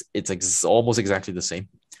States, it's almost exactly the same.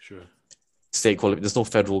 Sure. There's no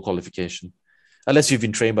federal qualification. Unless you've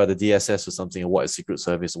been trained by the DSS or something, or what, a Secret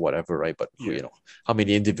Service or whatever, right? But Yeah. how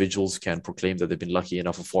many individuals can proclaim that they've been lucky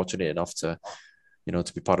enough or fortunate enough to,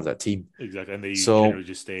 to be part of that team? Exactly, and they So generally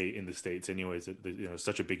just stay in the States anyways.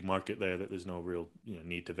 Such a big market there that there's no real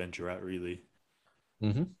need to venture out really.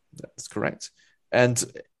 that's correct. And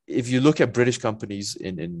if you look at British companies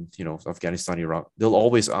in Afghanistan, Iraq, they'll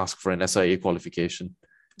always ask for an SIA qualification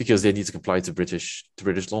because they need to comply to British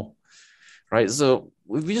law, right? So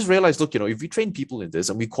we just realized, look, if we train people in this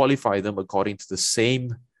and we qualify them according to the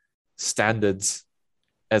same standards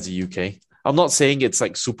as the UK. I'm not saying it's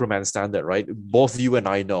like Superman standard, right? Both you and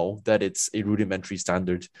I know that it's a rudimentary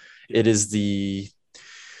standard. It is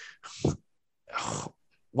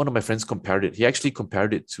one of my friends compared it. He actually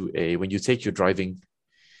compared it to when you take your driving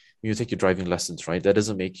lessons, right? That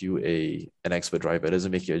doesn't make you an expert driver. It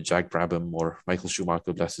doesn't make you a Jack Brabham or Michael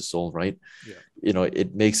Schumacher, bless his soul, right? Yeah.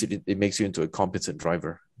 It makes you into a competent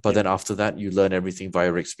driver. But then after that, you learn everything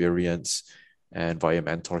via experience and via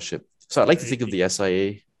mentorship. So I like to think of the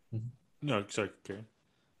SIA. No, sorry, Karen.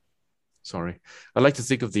 Sorry, I like to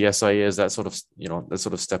think of the SIA as that sort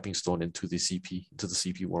of stepping stone into the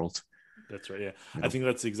CP world. That's right. Yeah, I think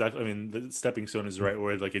that's exactly. I mean, the stepping stone is the right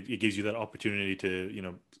word. Like it gives you that opportunity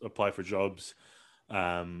to apply for jobs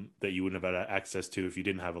that you wouldn't have had access to if you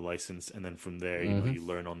didn't have a license, and then from there, you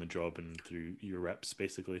learn on the job and through your reps,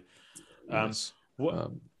 basically. Yes.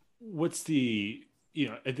 What's the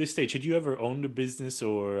at this stage? Had you ever owned a business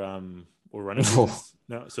or run a business?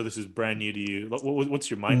 No. So this is brand new to you. What's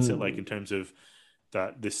your mindset like in terms of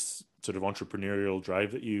this sort of entrepreneurial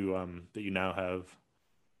drive that you now have?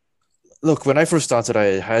 Look, when I first started,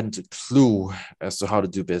 I hadn't a clue as to how to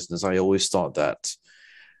do business. I always thought that,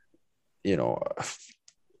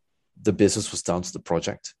 the business was down to the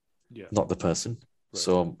project, not the person. Right.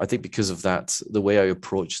 So I think because of that, the way I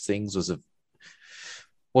approached things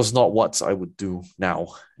was not what I would do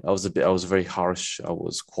now. I was very harsh. I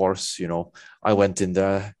was coarse. I went in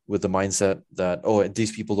there with the mindset that,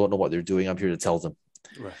 these people don't know what they're doing. I'm here to tell them.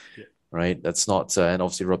 Right. Yeah. Right. That's not, and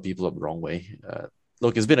obviously rub people up the wrong way.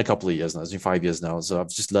 Look, it's been a couple of years now. It's been 5 years now. So I've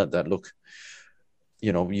just learned that, look,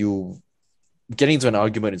 you getting into an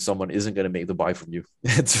argument with someone isn't going to make them buy from you.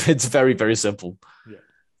 It's very, very simple. Yeah.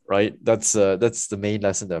 Right. That's the main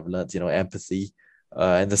lesson that I've learned, empathy.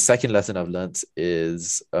 And the second lesson I've learned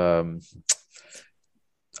is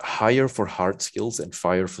hire for hard skills and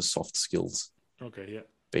fire for soft skills. Okay. Yeah.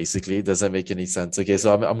 Basically, does that make any sense? Okay.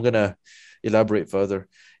 So I'm going to elaborate further.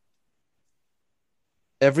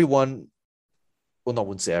 Everyone, well, I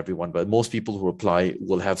wouldn't say everyone, but most people who apply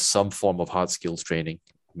will have some form of hard skills training,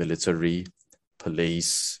 military,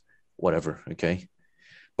 police, whatever. Okay.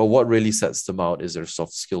 But what really sets them out is their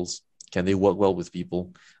soft skills. Can they work well with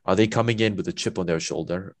people? Are they coming in with a chip on their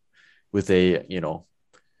shoulder with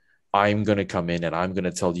I'm going to come in and I'm going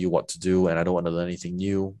to tell you what to do and I don't want to learn anything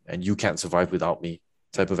new and you can't survive without me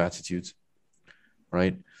type of attitude,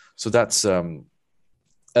 right? So that's a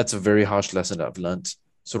very harsh lesson that I've learned.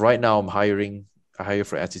 So right now I hire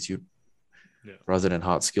for attitude rather than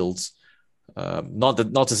hard skills. Not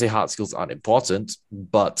to say hard skills aren't important,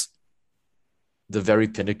 but the very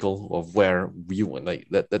pinnacle of where we went, like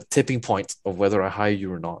the tipping point of whether I hire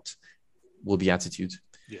you or not, will be attitude.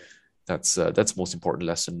 Yeah, that's the most important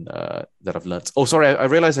lesson that I've learned. Oh, sorry, I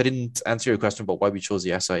realized I didn't answer your question about why we chose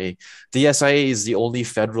the SIA. The SIA is the only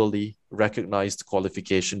federally recognized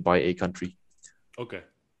qualification by a country. Okay.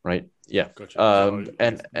 Right. Yeah. Gotcha. So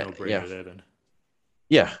and there then.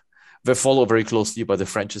 Yeah. They're followed very closely by the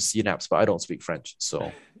French's CNAPS, but I don't speak French,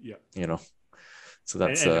 so yeah. So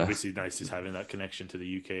that's and obviously nice is having that connection to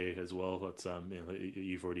the UK as well. That's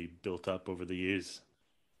you've already built up over the years.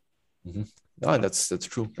 Mm-hmm. No, that's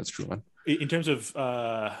true. That's true, man. In terms of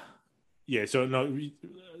so no,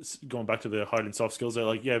 going back to the hard and soft skills,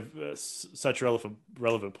 such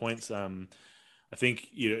relevant points. I think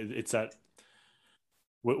it's that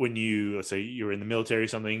when you, let's say you're in the military or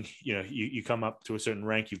something, you come up to a certain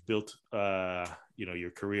rank, you've built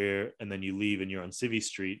your career, and then you leave and you're on Civvy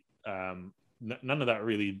Street. None of that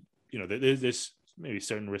really, there's maybe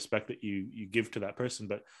certain respect that you give to that person,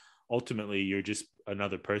 but ultimately you're just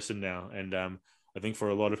another person now. And I think for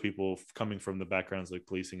a lot of people coming from the backgrounds like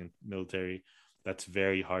policing and military, that's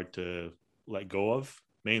very hard to let go of.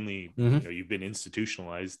 mainly, Mhm. you've been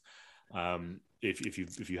institutionalized.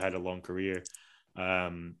 If you had a long career,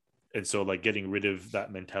 and so like getting rid of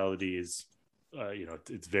that mentality is,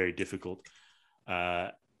 it's very difficult. Uh,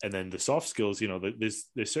 and then the soft skills, there's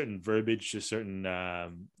certain verbiage, there's certain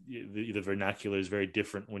the vernacular is very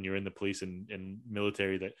different when you're in the police and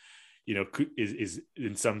military that is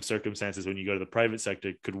in some circumstances when you go to the private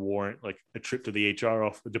sector could warrant like a trip to the HR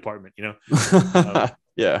off the department.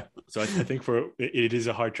 Yeah. So I think it is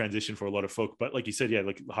a hard transition for a lot of folk. But like you said, yeah,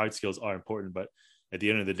 like the hard skills are important. But at the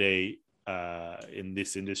end of the day, in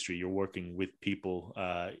this industry, you're working with people.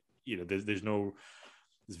 There's no.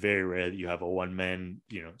 It's very rare that you have a one man,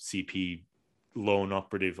 CP lone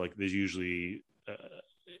operative. Like there's usually,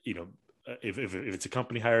 if it's a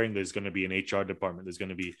company hiring, there's going to be an HR department. There's going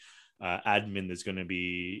to be admin. There's going to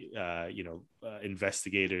be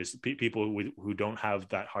investigators, people who don't have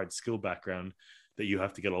that hard skill background that you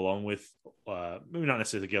have to get along with. Maybe not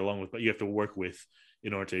necessarily get along with, but you have to work with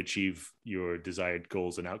in order to achieve your desired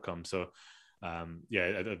goals and outcomes. So, I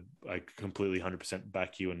completely 100%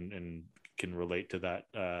 back you and can relate to that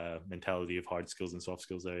mentality of hard skills and soft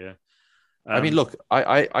skills there. Yeah. I mean, look,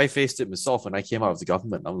 I faced it myself when I came out of the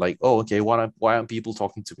government. I'm like, oh, okay, why aren't people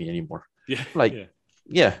talking to me anymore? Yeah. Like, yeah.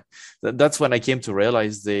 yeah, that's when I came to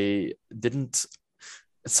realize they didn't.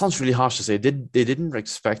 It sounds really harsh to say. They didn't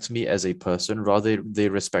respect me as a person. Rather, they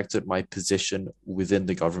respected my position within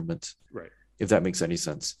the government. Right. If that makes any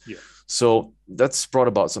sense. Yeah. So that's brought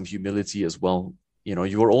about some humility as well.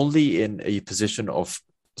 You were only in a position of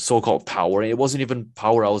so-called power. It wasn't even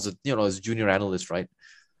power. I was as a junior analyst, right?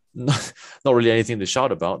 Not really anything to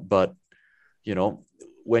shout about, but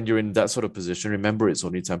when you're in that sort of position, remember it's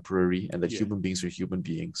only temporary and that human beings are human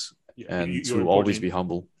beings, and to always be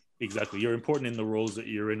humble. Exactly. You're important in the roles that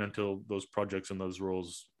you're in until those projects and those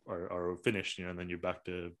roles are finished, and then you're back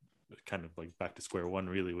to kind of like back to square one,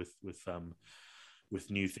 really, with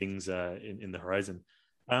new things in the horizon.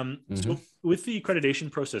 So with the accreditation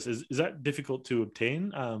process, is that difficult to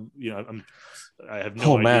obtain? I have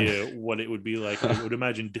no idea what it would be like. I would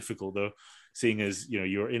imagine difficult though, seeing as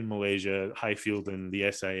you're in Malaysia, Highfield and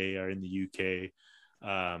the SIA are in the UK.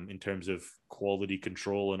 In terms of quality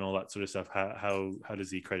control and all that sort of stuff, how does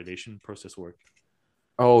the accreditation process work?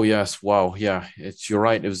 Oh yes, wow, yeah, you're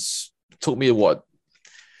right. It took me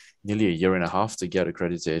nearly a year and a half to get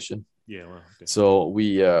accreditation. Yeah, well, okay. So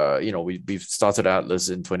we started Atlas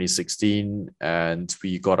in 2016, and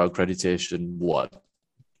we got our accreditation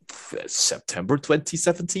September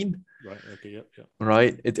 2017. Right. Okay. Yep.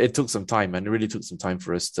 Right. It took some time, and it really took some time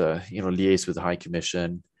for us to liaise with the High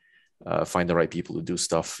Commission, find the right people to do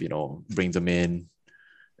stuff, bring them in,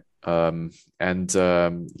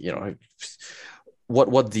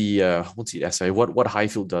 what the SI, what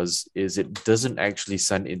Highfield does is it doesn't actually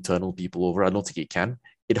send internal people over. I don't think it can.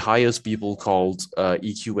 It hires people called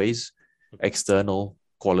EQAs, external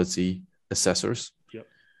quality assessors. Yep.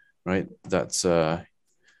 Right. That's that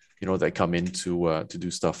come in to do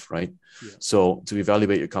stuff, right? Yeah. So to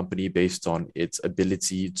evaluate your company based on its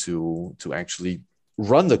ability to actually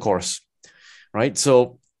run the course, right?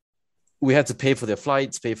 So we had to pay for their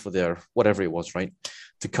flights, pay for their whatever it was, right?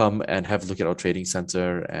 To come and have a look at our trading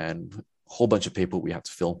center, and a whole bunch of paper we had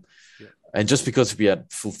to fill. Yeah. And just because we had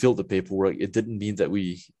fulfilled the paperwork, it didn't mean that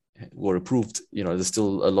we were approved. There's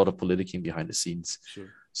still a lot of politicking behind the scenes.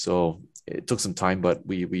 Sure. So it took some time, but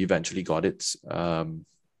we eventually got it.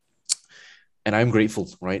 And I'm grateful,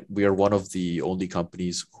 right? We are one of the only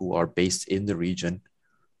companies who are based in the region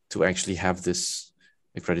to actually have this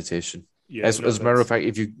accreditation. Yeah, as a matter of fact,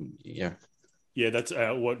 that's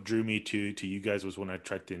what drew me to you guys was when I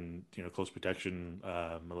checked in, close protection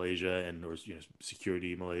Malaysia and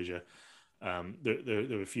security Malaysia.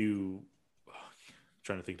 There were a few.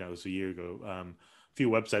 Trying to think now, it was a year ago. A few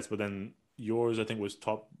websites, but then yours I think was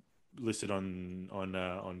top listed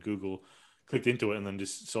on Google. Clicked into it and then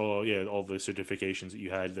just saw all the certifications that you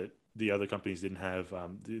had that the other companies didn't have.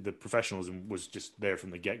 The professionalism was just there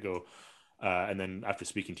from the get-go. And then after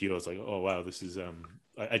speaking to you, I was like, oh wow, this is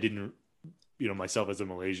I didn't myself as a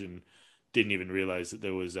Malaysian didn't even realize that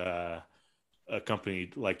there was a company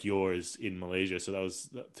like yours in Malaysia. So that was,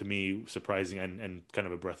 to me, surprising and kind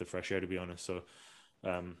of a breath of fresh air, to be honest. So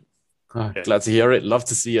glad to hear it. Love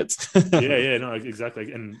to see it. No,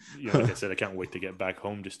 exactly. And like I said, I can't wait to get back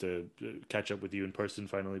home just to catch up with you in person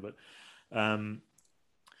finally. But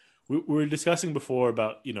we were discussing before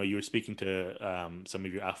about you were speaking to some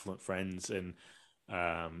of your affluent friends, and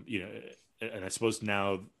and I suppose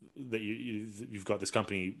now that you've got this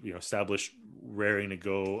company established, raring to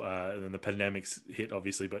go, and then the pandemic's hit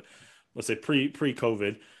obviously, but let's say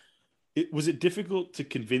pre-COVID. was it difficult to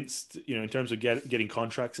convince, in terms of getting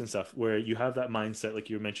contracts and stuff, where you have that mindset, like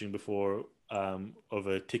you were mentioning before, of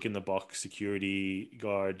a tick in the box security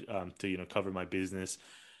guard, to, cover my business,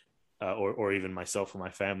 or even myself or my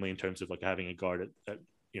family, in terms of like having a guard at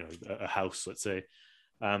a house, let's say,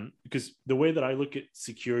 because the way that I look at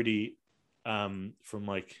security, from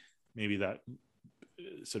like maybe that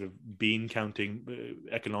sort of bean counting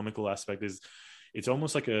economical aspect, is it's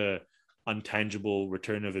almost like a untangible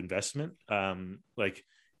return of investment. Like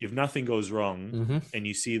if nothing goes wrong Mm-hmm. and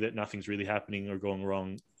you see that nothing's really happening or going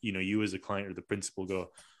wrong, you as a client or the principal go,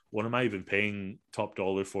 what am I even paying top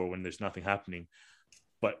dollar for when there's nothing happening?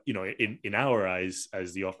 But in our eyes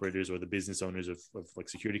as the operators or the business owners of like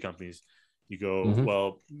security companies, you go, Mm-hmm.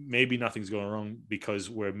 well, maybe nothing's going wrong because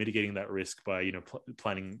we're mitigating that risk by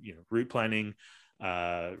planning, route planning,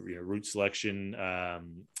 route selection,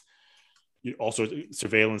 all sorts of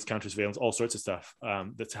surveillance, counter surveillance, all sorts of stuff,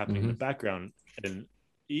 that's happening in the Mm-hmm. background, and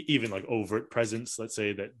even like overt presence, let's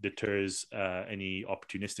say, that deters any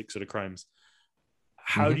opportunistic sort of crimes.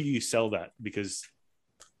 How do Mm-hmm. you sell that? Because,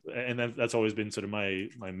 and that's always been sort of my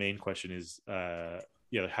main question is,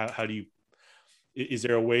 how do you, is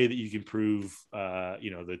there a way that you can prove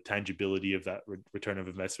the tangibility of that return of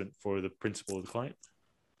investment for the principal of the client?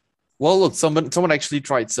 Well, look, someone actually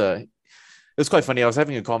tried to. It was quite funny. I was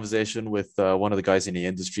having a conversation with one of the guys in the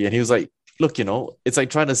industry, and he was like, "Look, it's like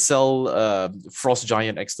trying to sell frost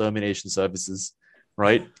giant extermination services,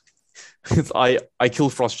 right? I kill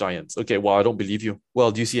frost giants. Okay, well, I don't believe you.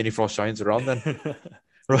 Well, do you see any frost giants around then?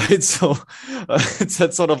 Right? So it's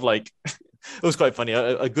that sort of like it was quite funny.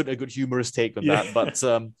 A good humorous take on Yeah. that. But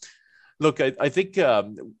look, I think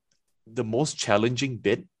the most challenging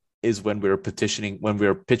bit is when we're pitching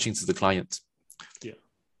to the client, Yeah.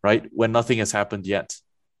 right? When nothing has happened yet,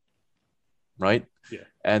 right? Yeah.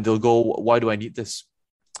 And they'll go, "Why do I need this?"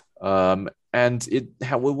 And it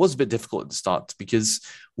was a bit difficult at the start because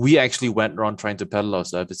we actually went around trying to peddle our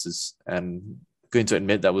services, and going to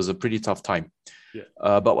admit that was a pretty tough time. Yeah.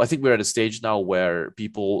 But I think we're at a stage now where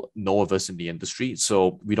people know of us in the industry,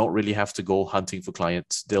 so we don't really have to go hunting for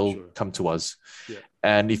clients. They'll Sure. come to us, Yeah.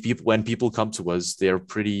 and when people come to us, they're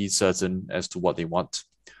pretty certain as to what they want.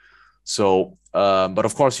 So, but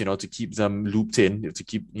of course, to keep them looped in, to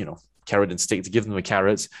keep carrot and stick, to give them a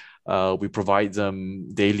carrot, we provide them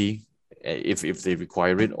daily, if they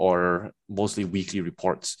require it, or mostly weekly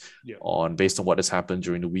reports Yeah. on based on what has happened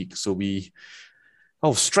during the week. So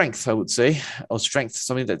our strength, I would say,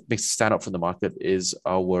 something that makes us stand out from the market is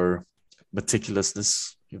our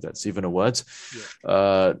meticulousness, if that's even a word,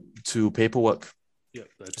 Yeah. to paperwork. Yeah.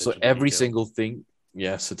 So Attention to every detail. single thing,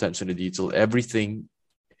 yes, attention to detail, everything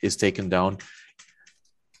is taken down.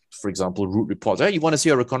 For example, route reports. Hey, you want to see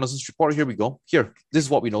a reconnaissance report? Here we go. Here, this is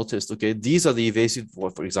what we noticed. Okay, these are the evasive.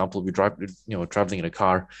 For example, we drive, traveling in a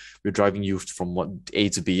car. We're driving you from A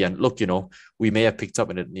to B, and look, we may have picked up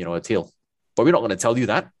a tail, but we're not going to tell you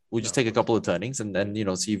that. We'll just take a couple of turnings and then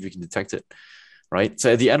see if we can detect it, right?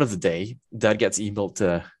 So at the end of the day, that gets emailed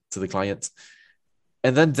to the client,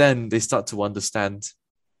 and then they start to understand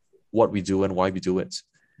what we do and why we do it.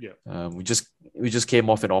 Yeah. We just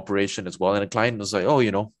came off an operation as well, and a client was like, "Oh,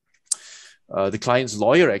 the client's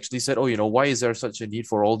lawyer actually said, oh, why is there such a need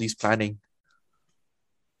for all these planning?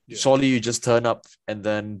 Yeah. Surely you just turn up and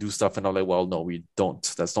then do stuff." And I'm like, well, no, we don't.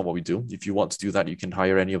 That's not what we do. If you want to do that, you can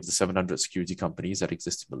hire any of the 700 security companies that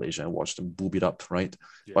exist in Malaysia and watch them boob it up, right?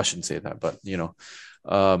 Yeah. Well, I shouldn't say that, but,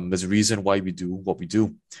 there's a reason why we do what we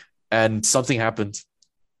do. And something happened,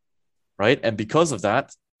 right? And because of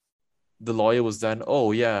that, the lawyer was then,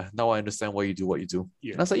 oh, yeah, now I understand why you do what you do.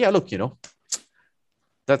 Yeah. And I said, yeah, look,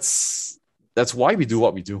 that's why we do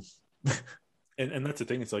what we do. And that's the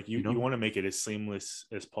thing. It's like you want to make it as seamless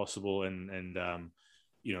as possible, and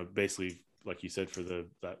basically, like you said, for the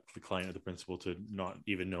client or the principal to not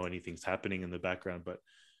even know anything's happening in the background. But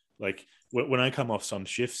like when I come off some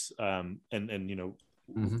shifts, and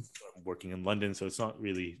Mm-hmm. I'm working in London, so it's not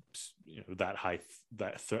really that high,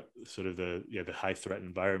 sort of the high threat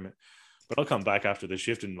environment. But I'll come back after the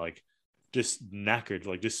shift and like just knackered,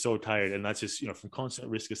 like just so tired, and that's just from constant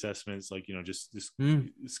risk assessments, like just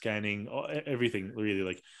scanning, everything really,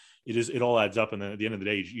 like it all adds up, and then at the end of the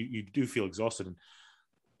day you do feel exhausted. And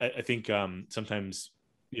I think sometimes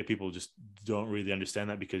people just don't really understand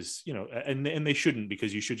that, because and they shouldn't,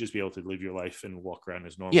 because you should just be able to live your life and walk around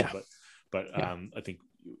as normal. Yeah. But I think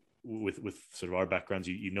with sort of our backgrounds,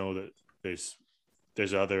 that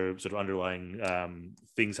there's other sort of underlying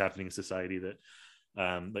things happening in society that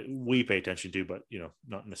we pay attention to, but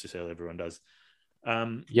not necessarily everyone does.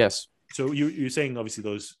 Yes. So you're saying obviously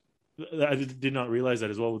those I did not realize that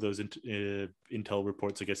as well with those intel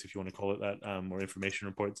reports, I guess, if you want to call it that, or information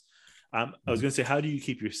reports. I was Mhm. going to say, how do you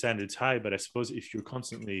keep your standards high? But I suppose if you're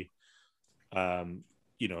constantly,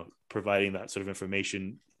 providing that sort of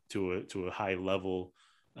information to a high level,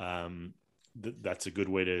 that's a good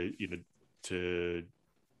way to to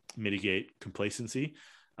mitigate complacency.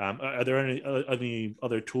 Are there any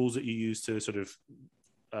other tools that you use to sort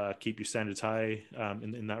of keep your standards high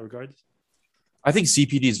in that regard? I think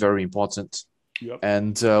CPD is very important. Yep.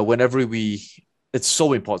 And it's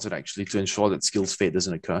so important actually to ensure that skills fade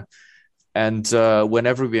doesn't occur. And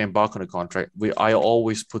whenever we embark on a contract, I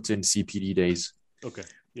always put in CPD days. Okay.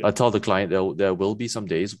 I Yep. tell the client there will be some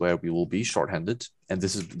days where we will be shorthanded, and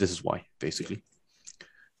this is why basically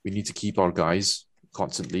we need to keep our guys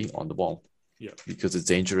constantly on the ball. Yep. Because it's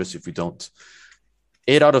dangerous if we don't.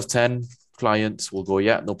 8 out of 10 clients will go,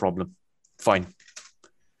 yeah, no problem, fine,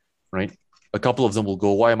 right? A couple of them will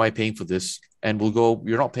go, why am I paying for this? And we'll go,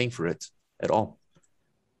 you're not paying for it at all.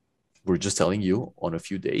 We're just telling you on a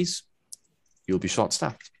few days you'll be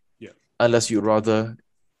short-staffed. Yeah. Unless you'd rather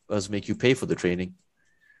us make you pay for the training.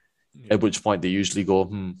 Yeah. At which point they usually go,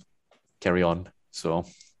 carry on. So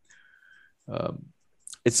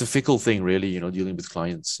it's a fickle thing, really, dealing with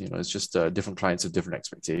clients. It's just different clients have different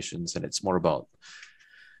expectations, and it's more about,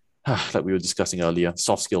 like we were discussing earlier,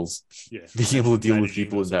 soft skills. Yeah. Being able to deal with Managing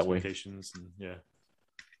people in those that way. expectations. And, yeah.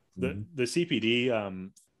 The CPD,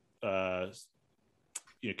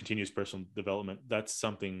 continuous personal development. That's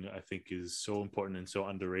something I think is so important and so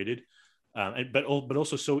underrated, but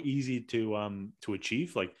also so easy to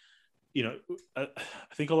achieve. Like, I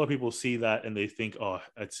think a lot of people see that and they think, oh,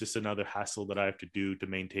 it's just another hassle that I have to do to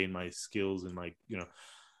maintain my skills, and like,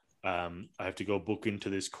 I have to go book into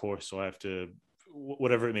this course, so I have to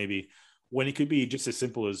whatever it may be. When it could be just as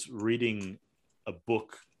simple as reading a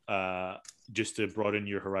book, just to broaden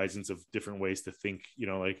your horizons of different ways to think.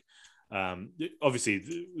 Obviously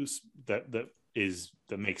that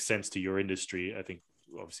makes sense to your industry. I think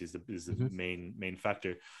obviously is the main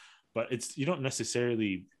factor, but you don't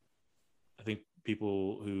necessarily. I think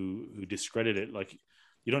people who discredit it, like,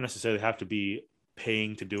 you don't necessarily have to be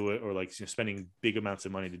paying to do it, or like spending big amounts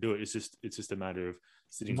of money to do it. It's just a matter of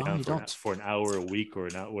sitting down for an hour a week, or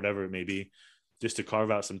whatever it may be, just to carve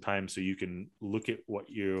out some time so you can look at what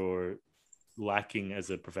you're lacking as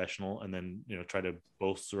a professional, and then try to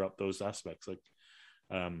bolster up those aspects. Like,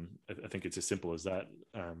 I think it's as simple as that.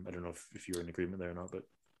 I don't know if you're in agreement there or not, but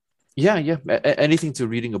yeah. Anything to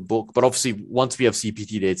reading a book, but obviously once we have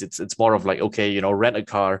CPT dates, it's more of like, okay, rent a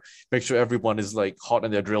car, make sure everyone is like hot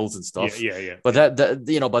in their drills and stuff. Yeah. But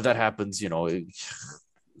that happens,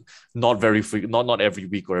 not very free, not every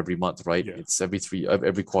week or every month, right? Yeah. It's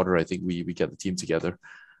every quarter. I think we get the team together,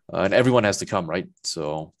 and everyone has to come, right?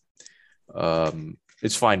 So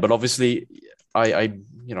it's fine. But obviously, I'm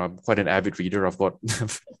quite an avid reader.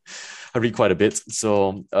 I read quite a bit.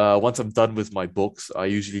 So once I'm done with my books, I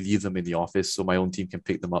usually leave them in the office so my own team can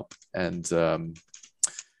pick them up. And I'm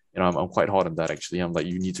quite hot on that, actually. I'm like,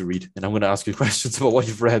 you need to read, and I'm going to ask you questions about what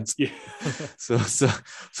you've read. Yeah.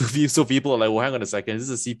 so people are like, well, hang on a second, is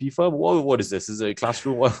this a CP firm? What is this? Is it a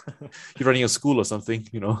classroom? Well, you're running a school or something,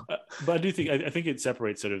 But I do think I think it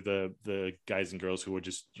separates sort of the guys and girls who are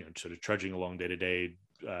just sort of trudging along day to day,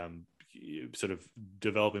 sort of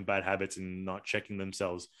developing bad habits and not checking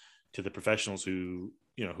themselves, to the professionals who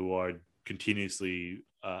are continuously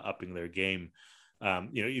upping their game.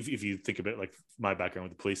 If you think about like my background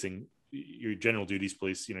with the policing, your general duties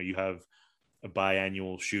police, you have a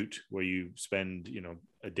biannual shoot where you spend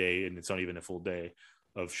a day, and it's not even a full day,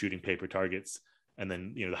 of shooting paper targets. And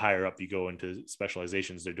then the higher up you go into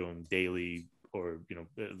specializations, they're doing daily or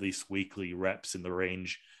at least weekly reps in the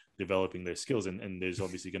range, developing their skills. And there's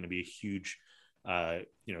obviously going to be a huge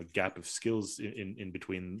gap of skills in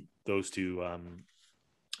between those two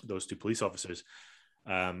police officers.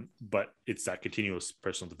 But it's that continuous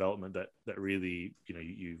personal development that really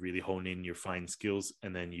you really hone in your fine skills,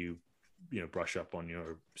 and then you brush up on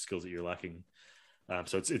your skills that you're lacking.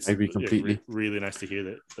 So it's I agree completely. really nice to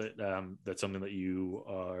hear that that's something that you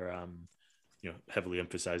are heavily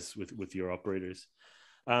emphasized with your operators.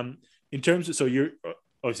 In terms of, so you're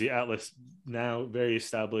obviously Atlas now very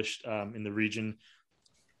established in the region.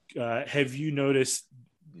 Have you noticed,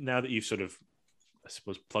 now that you've sort of, I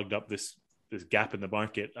suppose, plugged up this gap in the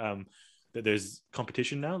market, that there's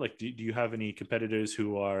competition now? Like, do you have any competitors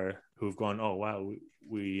who've gone, oh wow,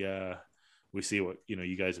 we see what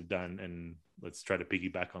you guys have done, and let's try to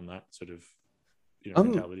piggyback on that sort of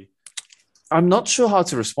mentality? I'm not sure how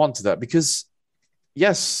to respond to that, because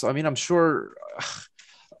yes, I mean, I'm sure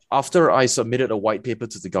after I submitted a white paper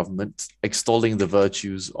to the government extolling the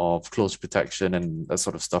virtues of close protection and that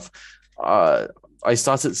sort of stuff, uh, I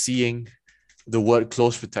started seeing the word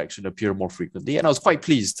close protection appear more frequently, and I was quite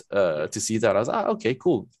pleased to see that. I was okay,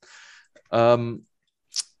 cool. Um,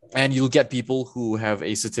 and you'll get people who have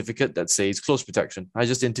a certificate that says close protection. I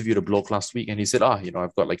just interviewed a bloke last week, and he said,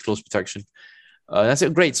 I've got like close protection. And I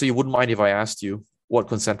said, great. So you wouldn't mind if I asked you what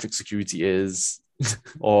concentric security is,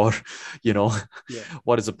 or Yeah.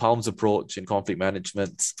 what is a palms approach in conflict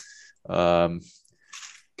management? Because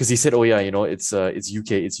he said, oh yeah, it's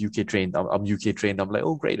UK trained. I'm UK trained. I'm like,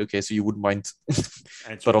 oh great, okay. So you wouldn't mind,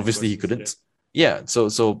 but obviously he couldn't. Yeah. So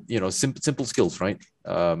simple skills, right?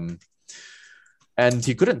 And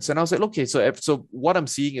he couldn't. And I was like, okay, so what I'm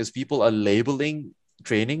seeing is people are labeling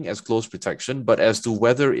training as close protection, but as to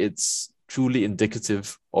whether it's truly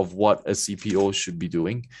indicative of what a CPO should be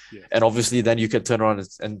doing. Yeah. And obviously then you can turn around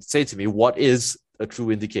and say to me, what is a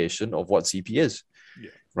true indication of what CP is?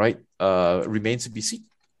 Yeah. Right? Remains to be seen.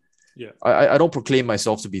 Yeah. I don't proclaim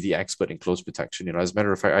myself to be the expert in close protection. As a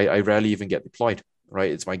matter of fact, I rarely even get deployed,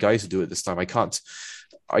 right? It's my guys who do it this time. I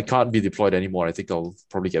can't be deployed anymore. I think I'll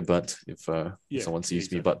probably get burnt if someone sees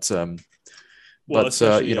me. But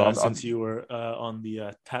especially since you were on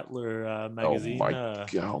the Tatler magazine.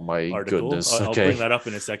 Oh my article. goodness! I'll bring that up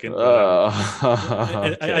in a second.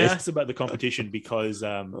 I asked about the competition because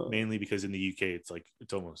mainly because in the UK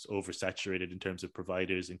it's almost oversaturated in terms of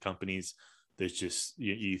providers and companies. There's just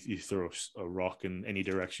you throw a rock in any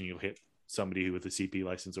direction, you'll hit somebody with a CP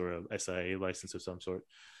license or a SIA license of some sort.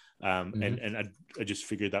 And I just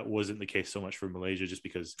figured that wasn't the case so much for Malaysia, just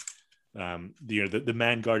because the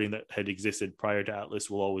man guarding that had existed prior to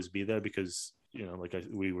Atlas will always be there, because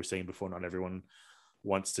we were saying before, not everyone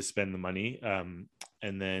wants to spend the money.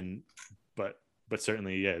 And then but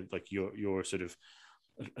certainly, yeah, like your sort of,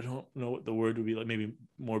 I don't know what the word would be, like maybe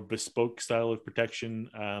more bespoke style of protection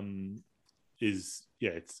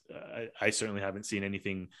I certainly haven't seen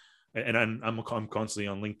anything. And I'm constantly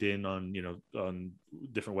on LinkedIn, on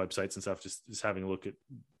different websites and stuff, just having a look at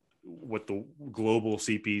what the global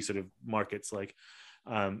CP sort of market's like.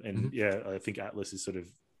 I think Atlas is sort of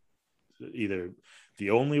either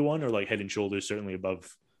the only one or like head and shoulders certainly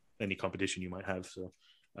above any competition you might have. So,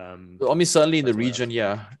 I mean, certainly in the region,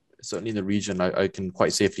 certainly in the region, I can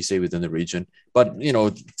quite safely say within the region, but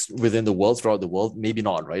within the world, throughout the world, maybe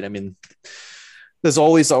not, right? I mean, there's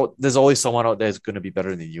always someone out there who's going to be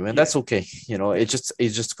better than you, and that's okay. It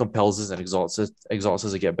just compels us and exalts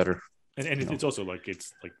us to get better. And it's also like,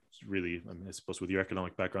 it's like really, I mean, I suppose with your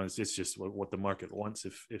economic background, it's just what the market wants.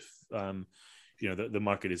 If the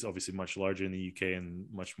market is obviously much larger in the UK and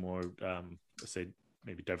much more, let's say,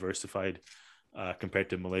 maybe diversified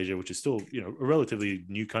compared to Malaysia, which is still a relatively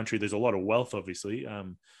new country. There's a lot of wealth, obviously,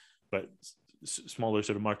 but smaller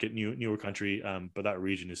sort of market, newer country, but that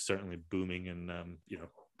region is certainly booming. And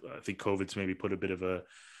I think COVID's maybe put a bit of a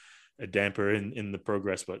damper in the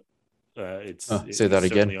progress, but it's that again,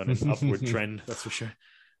 certainly on an upward trend, that's for sure.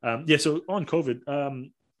 So on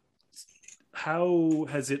COVID, how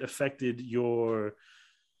has it affected your,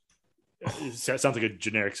 it sounds like a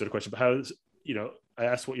generic sort of question, but I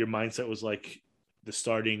asked what your mindset was like the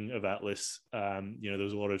starting of Atlas. There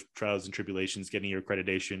was a lot of trials and tribulations, getting your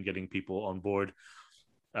accreditation, getting people on board.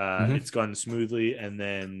 It's gone smoothly, and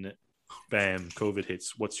then bam, COVID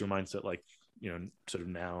hits. What's your mindset like, sort of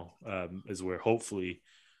now, as we're hopefully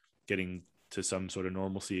getting to some sort of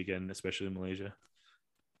normalcy again, especially in Malaysia?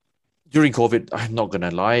 During COVID, I'm not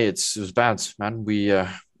gonna lie, it was bad, man. We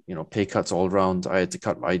pay cuts all around. I had to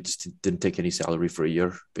cut. I just didn't take any salary for a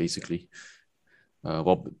year, basically.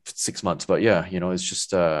 6 months, but yeah, it's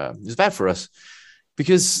just it's bad for us,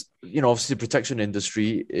 because obviously the protection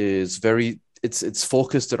industry is it's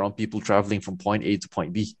focused around people traveling from point A to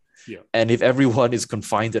point B. Yeah. And if everyone is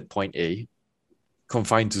confined at point A,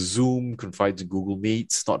 confined to Zoom, confined to Google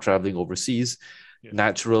Meets, not traveling overseas,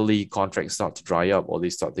 naturally contracts start to dry up, or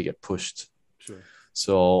they start to get pushed. Sure.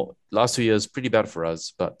 So last 2 years pretty bad for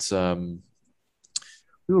us, but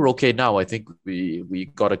we were okay now. I think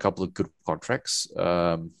we got a couple of good contracts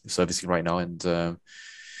servicing right now, and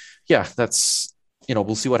that's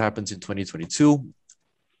we'll see what happens in 2022.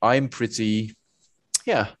 I'm pretty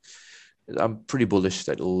bullish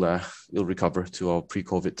that it'll recover to our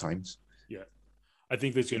pre-COVID times. Yeah, I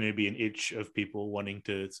think there's going to be an itch of people wanting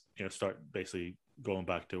to start basically going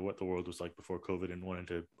back to what the world was like before COVID, and wanting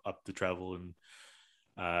to up the travel, and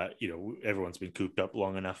everyone's been cooped up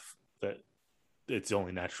long enough that it's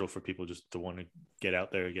only natural for people just to want to get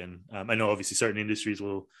out there again. I know obviously certain industries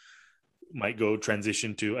will might go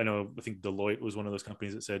transition to. I think Deloitte was one of those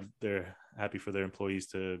companies that said they're happy for their employees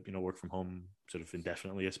to work from home sort of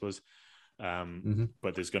indefinitely, I suppose.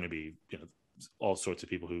 But there's going to be all sorts of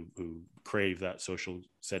people who crave that social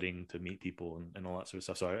setting to meet people and all that sort of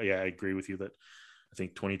stuff. So I agree with you that I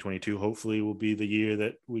think 2022 hopefully will be the year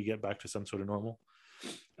that we get back to some sort of normal.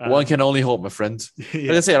 One can only hope, my friend.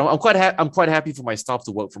 Yeah. Like I say, I'm quite happy for my staff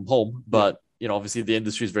to work from home, but obviously the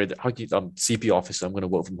industry is very. How can I'm CP officer? I'm going to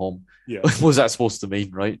work from home. Yeah, what was that supposed to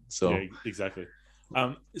mean, right? So yeah, exactly.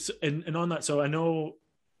 So, and on that, so I know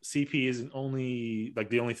CP isn't only like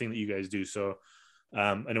the only thing that you guys do. So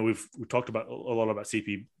I know we've talked about a lot about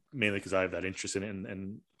CP mainly because I have that interest in it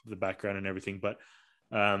and the background and everything. But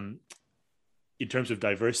in terms of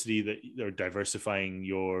diversity, that or diversifying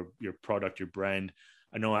your product, your brand,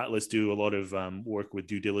 I know Atlas do a lot of work with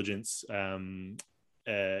due diligence.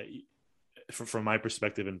 From my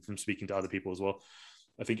perspective and from speaking to other people as well,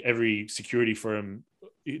 I think every security firm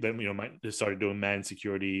that might have started doing manned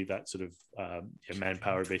security, that sort of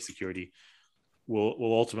manpower based security,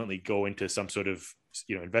 will ultimately go into some sort of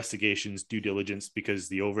investigations, due diligence, because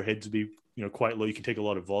the overheads would be quite low. You can take a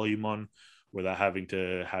lot of volume on without having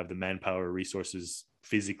to have the manpower resources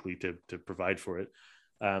physically to provide for it.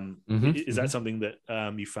 Is that something that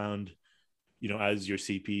you found, as your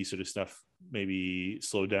CP sort of stuff maybe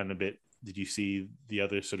slowed down a bit? Did you see the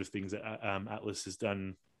other sort of things that Atlas has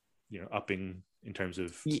done, upping in terms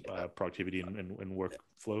of productivity and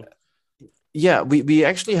workflow? Yeah, we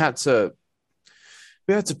actually had to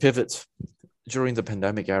pivot during the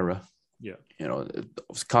pandemic era. Yeah,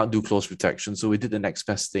 can't do close protection, so we did the next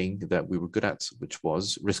best thing that we were good at, which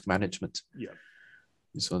was risk management. Yeah.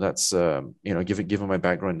 So that's given my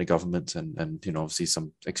background in the government and obviously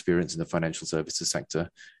some experience in the financial services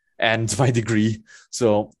sector and my degree,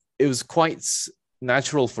 so it was quite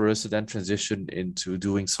natural for us to then transition into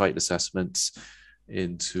doing site assessments,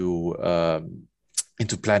 into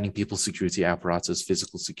planning people's security apparatus,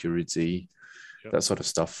 physical security, that sort of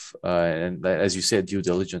stuff. And as you said, due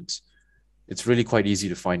diligence. It's really quite easy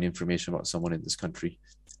to find information about someone in this country.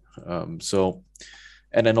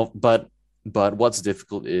 But what's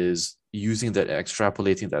difficult is using that,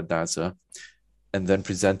 extrapolating that data, and then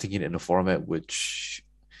presenting it in a format which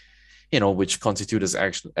constitutes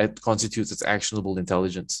as actionable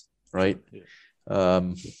intelligence, right? Yeah.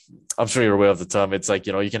 I'm sure you're aware of the term. It's like,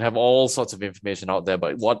 you can have all sorts of information out there,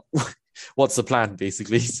 but what's the plan,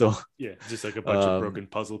 basically? So yeah, just like a bunch of broken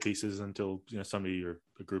puzzle pieces until somebody or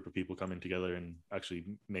a group of people come in together and actually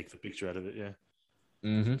make the picture out of it. Yeah.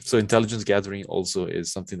 So intelligence gathering also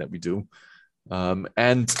is something that we do,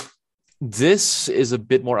 and this is a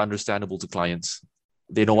bit more understandable to clients.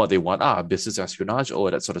 They know what they want. Business espionage,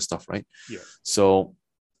 that sort of stuff, right? Yeah. So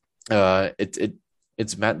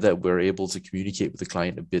it's meant that we're able to communicate with the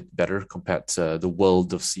client a bit better compared to the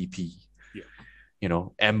world of CP. Yeah.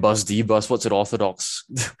 M-bus, D-bus, what's it, orthodox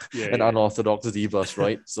and unorthodox D-bus,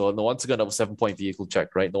 right? So no one's going to have a 7-point vehicle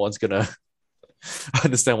check, right? No one's going to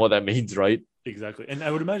understand what that means, right? Exactly. And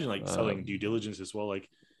I would imagine like selling due diligence as well, like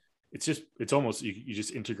it's almost, you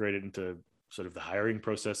just integrate it into sort of the hiring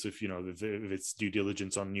process. If it's due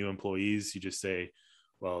diligence on new employees, you just say,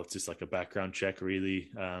 well, it's just like a background check,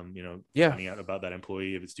 really. Finding out about that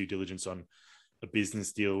employee. If it's due diligence on a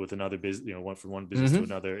business deal with another business, one from one business to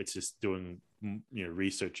another, it's just doing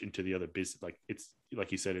research into the other business. Like it's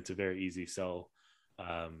like you said, it's a very easy sell.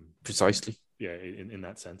 Precisely. Yeah, in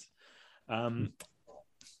that sense.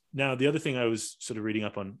 Now the other thing I was sort of reading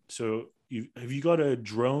up on. So have you got a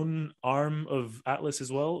drone arm of Atlas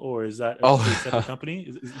as well, or is that a separate company?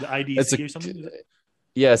 Is the IDC or something?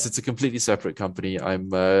 Yes, it's a completely separate company. I'm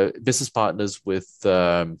business partners with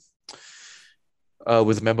a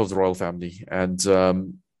member of the royal family,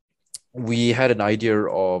 and we had an idea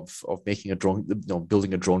of making a drone,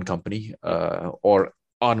 building a drone company, or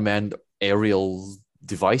unmanned aerial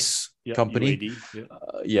device company.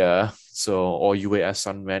 UAD, or UAS,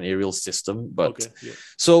 unmanned aerial system. But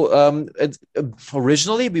so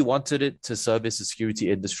originally we wanted it to service the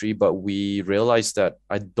security industry, but we realized that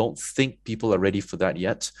I don't think people are ready for that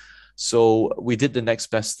yet. So we did the next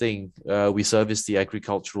best thing. We service the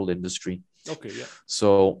agricultural industry. Okay, yeah.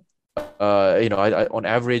 So I on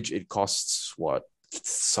average it costs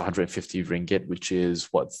 150 ringgit, which is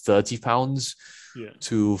 30 pounds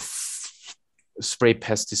to spray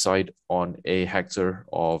pesticide on a hectare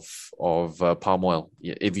of palm oil.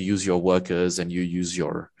 If you use your workers and you use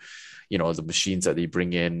your the machines that they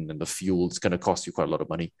bring in and the fuel, it's going to cost you quite a lot of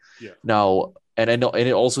money. Now, and I know, and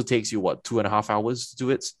it also takes you 2.5 hours to do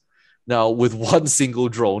it. Now, with one single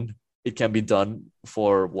drone, it can be done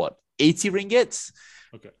for 80 ringgit.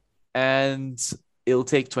 Okay. And it'll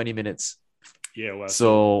take 20 minutes. Yeah, wow.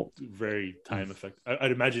 So very time effective.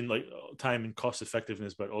 I'd imagine like time and cost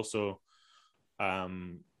effectiveness, but also,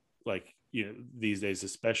 like these days,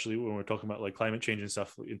 especially when we're talking about like climate change and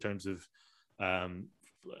stuff, in terms of,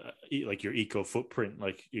 like your eco footprint,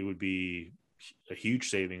 like it would be a huge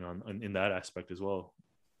saving on in that aspect as well.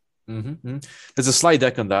 There's a slide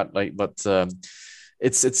deck on that, like, but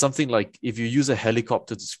it's something like if you use a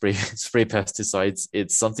helicopter to spray spray pesticides,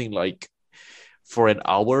 it's something like for an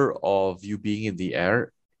hour of you being in the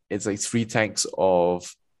air, it's like 3 tanks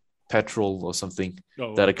of petrol or something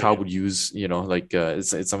that a car would use, like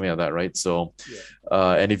it's something like that, right? So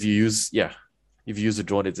and if you use a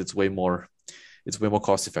drone, it's way more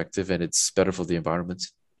cost effective, and it's better for the environment.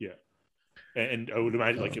 And I would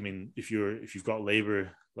imagine, like, I mean, if you've got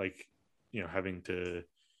labor, like, having to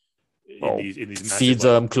in these massive, feed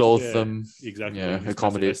them, clothe them, exactly,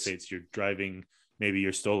 accommodate estates, you're driving maybe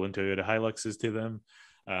your stolen Toyota Hiluxes to them,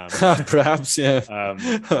 perhaps, yeah.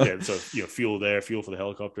 So fuel there, fuel for the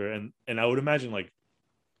helicopter, and I would imagine, like,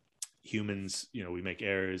 humans, we make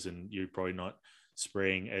errors, and you're probably not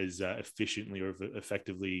spraying as efficiently or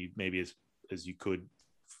effectively maybe as you could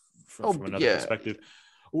from another perspective.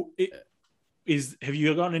 Have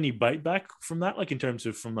you gotten any bite back from that, like in terms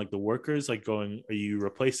of from like the workers, like going, are you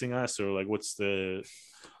replacing us, or like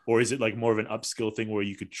or is it like more of an upskill thing where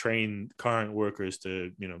you could train current workers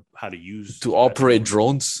to how to operate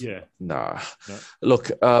drones? No.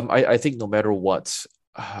 Look, I think no matter what,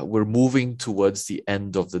 we're moving towards the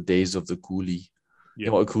end of the days of the coolie. You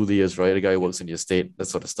know what a coolie is, right? A guy who works in the estate, that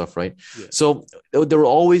sort of stuff, right? So there will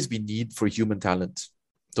always be need for human talent,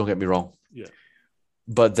 don't get me wrong.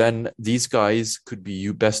 But then these guys could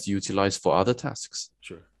be best utilized for other tasks.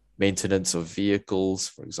 Sure. Maintenance of vehicles,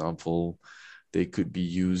 for example. They could be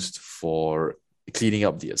used for cleaning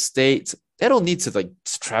up the estate. They don't need to like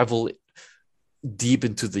travel deep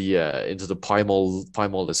into the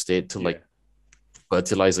Pymol estate to like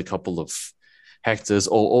fertilize a couple of hectares,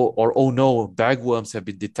 or oh no, bagworms have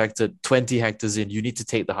been detected 20 hectares in. You need to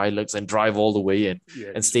take the Hilux and drive all the way in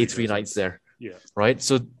and stay 3 nights there. Right.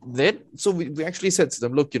 So we actually said to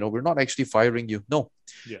them, look, we're not actually firing you. No,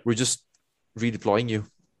 we're just redeploying you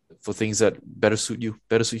for things that better suit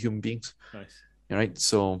human beings. Nice. Right.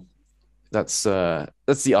 So that's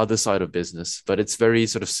the other side of business, but it's very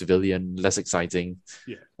sort of civilian, less exciting.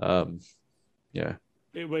 It's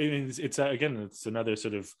again, it's another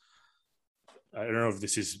sort of, I don't know if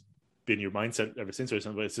this has been your mindset ever since or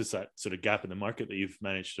something, but it's just that sort of gap in the market that you've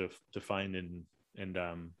managed to find, and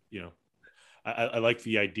I like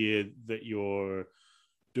the idea that you're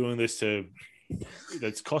doing this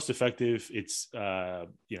that's cost effective. It's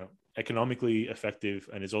economically effective,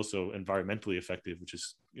 and it's also environmentally effective, which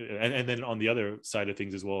is, and then on the other side of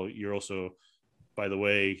things as well, you're also, by the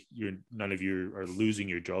way, none of you are losing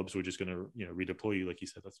your jobs. We're just going to redeploy you, like you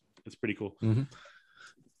said. That's pretty cool.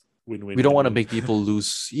 Win-win. We don't want to make people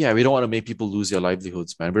lose. Yeah, we don't want to make people lose their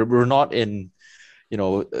livelihoods, man. We're not in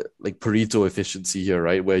like Pareto efficiency here,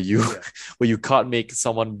 right? Where you can't make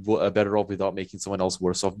someone better off without making someone else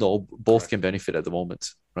worse off. No, both can benefit at the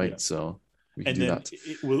moment, right? So we can do that.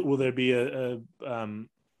 Will there be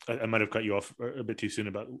I might have cut you off a bit too soon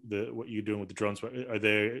about what you're doing with the drones, but is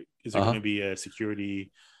there going to be a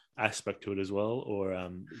security aspect to it as well, or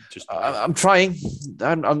just? I'm trying.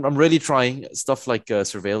 I'm really trying stuff like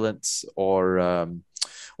surveillance or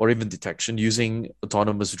even detection using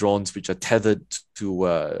autonomous drones, which are tethered to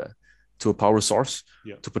a power source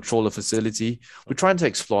to patrol a facility. We're trying to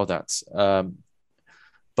explore that,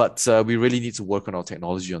 but we really need to work on our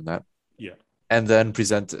technology on that. And then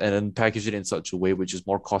package it in such a way which is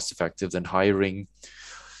more cost effective than hiring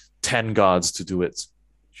 10 guards to do it.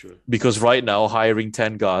 Sure. Because right now hiring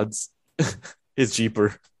 10 guards is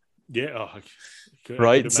cheaper.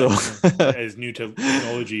 Right. So as new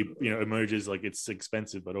technology emerges, like it's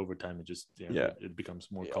expensive, but over time it becomes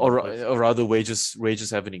more complex. Or rather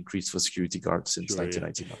wages haven't increased for security guards since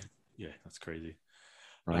 1999. That's crazy.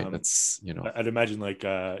 Right. That's I'd imagine like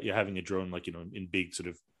having a drone, like in big sort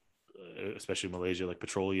of especially Malaysia, like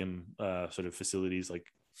petroleum sort of facilities, like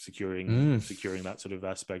securing that sort of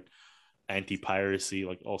aspect, anti-piracy,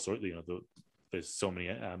 like all sorts, there's so many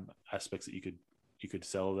aspects that you could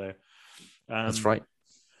sell there. That's right.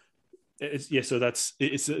 So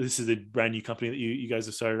this is a brand new company that you guys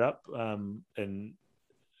have started up, and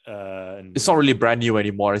it's not really brand new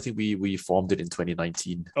anymore. I think we formed it in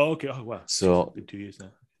 2019. Oh, okay. Oh, wow. So it's been 2 years now.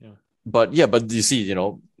 But you see,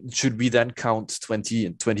 should we then count 2020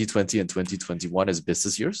 and 2021 as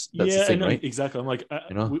business years? That's the thing, right? Exactly. I'm like,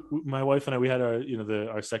 my wife and I, we had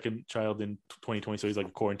our second child in 2020, so he's like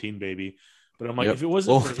a quarantine baby. But I'm like, Yep. if it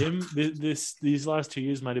wasn't Oh, for him, these last 2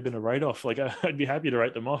 years might have been a write off. Like I'd be happy to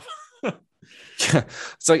write them off. yeah.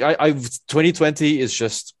 It's like I've 2020 is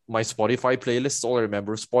just my Spotify playlist. All I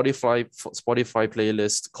remember: Spotify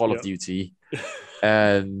playlist, Call of Yeah. Duty,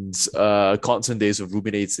 and constant days of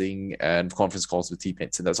ruminating and conference calls with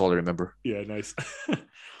teammates, and that's all I remember. Yeah, nice.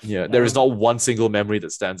 Yeah, there is um, not one single memory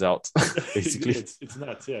that stands out. Basically, it's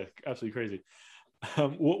nuts. Yeah, absolutely crazy.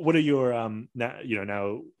 What are your now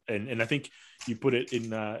now and I think you put it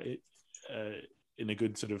in a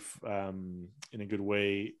good sort of in a good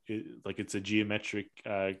way, like it's a geometric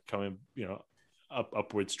coming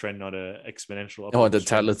upwards trend, not a exponential oh, the upwards trend.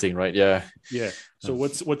 Tatler thing, right? Yeah. Yeah. So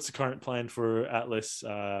what's the current plan for Atlas,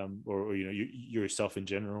 or yourself in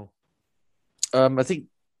general? I think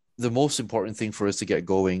the most important thing for us to get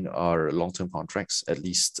going are long-term contracts, at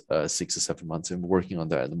least 6 or 7 months, and we're working on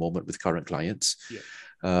that at the moment with current clients.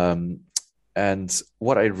 Yeah. And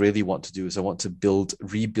what I really want to do is I want to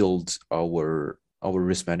rebuild our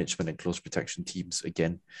risk management and close protection teams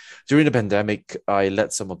again. During the pandemic, I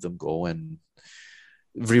let some of them go, and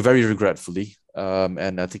very regretfully.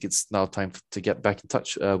 And I think it's now time to get back in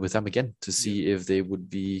touch with them again to see if they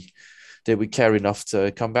would care enough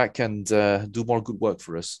to come back and do more good work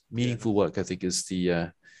for us. Meaningful work, I think, is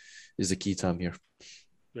the key term here.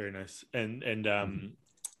 Very nice. And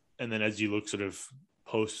then as you look sort of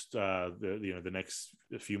post the next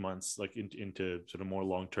few months, like into sort of more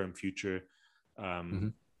long-term future,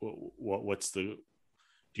 what's the,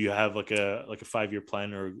 do you have like a 5-year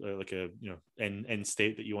plan, or like a end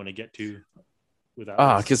state that you want to get to with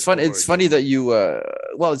Atlas? Because it's funny that you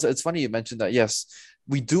well, it's funny you mentioned that. Yes,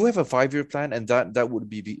 we do have a 5-year plan, and that would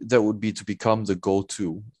be to become the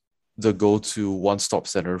go-to one-stop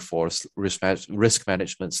center for risk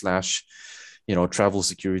management slash travel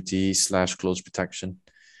security slash close protection.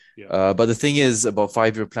 Yeah. But the thing is about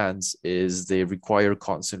 5-year plans is they require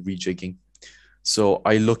constant rejigging. So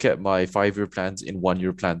I look at my 5-year plans in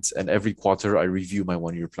 1-year plans, and every quarter I review my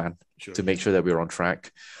 1-year plan to make sure that we're on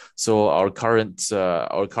track. So our current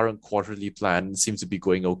quarterly plan seems to be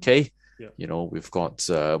going okay. Yeah. We've got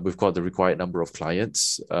the required number of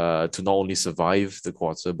clients to not only survive the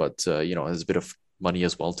quarter, but there's a bit of money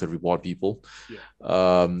as well to reward people.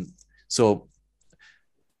 Yeah. So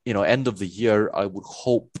end of the year, I would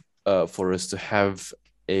hope for us to have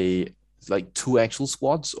two actual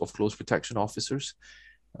squads of close protection officers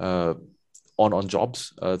on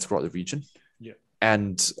jobs throughout the region. Yeah.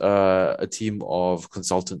 And a team of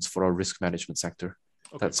consultants for our risk management sector.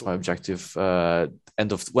 Okay, that's cool. My objective.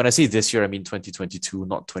 When I say this year, I mean 2022,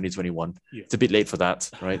 not 2021. Yeah. It's a bit late for that,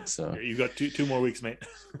 right? So you got two more weeks, mate.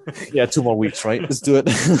 Yeah, 2 more weeks, right? Let's do it.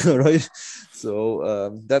 Right.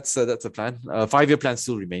 So that's a plan. 5-year plan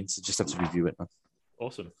still remains. Just have to review it.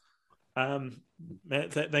 Awesome. Man,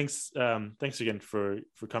 thanks again for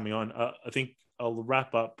coming on. I think I'll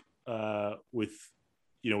wrap up with,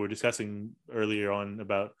 we're discussing earlier on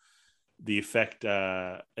about the effect,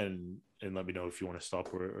 and let me know if you want to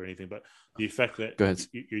stop or anything, but the effect that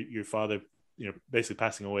your father, basically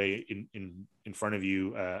passing away in front of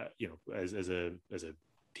you, as a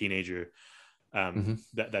teenager,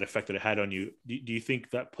 that effect that it had on you. Do you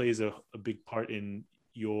think that plays a big part in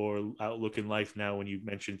your outlook in life now, when you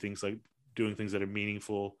mention things like doing things that are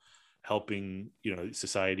meaningful, helping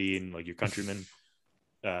society and like your countrymen,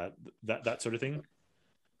 that sort of thing?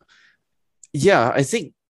 Yeah, I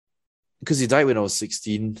think because he died when I was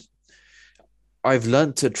 16, I've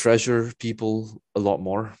learned to treasure people a lot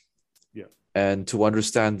more. Yeah. And to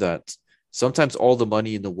understand that sometimes all the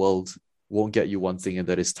money in the world won't get you one thing, and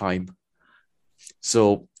that is time.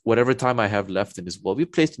 So whatever time I have left in this world, we're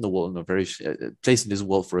placed in the world placed in this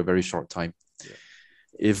world for a very short time. Yeah.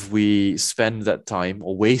 If we spend that time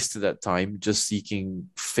or waste that time just seeking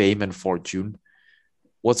fame and fortune,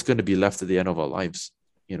 what's going to be left at the end of our lives?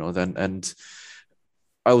 Then. And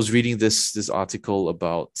I was reading this article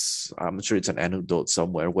about, I'm sure it's an anecdote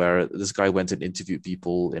somewhere, where this guy went and interviewed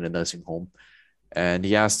people in a nursing home, and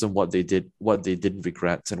he asked them what they didn't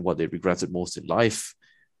regret and what they regretted most in life.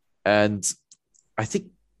 And I think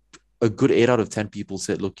a good 8 out of 10 people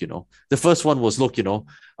said, look, the first one was, look,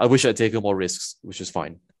 I wish I'd taken more risks, which is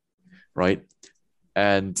fine. Right.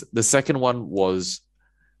 And the second one was,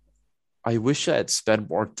 I wish I had spent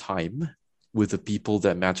more time with the people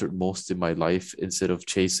that mattered most in my life instead of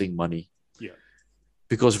chasing money. Yeah.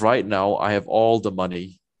 Because right now I have all the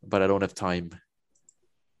money, but I don't have time.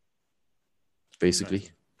 Basically.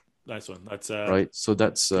 Nice one. That's right. So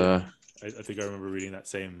that's I think I remember reading that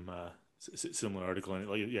same similar article,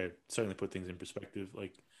 and certainly put things in perspective.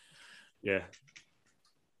 Like, yeah.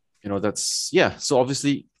 That's, yeah. So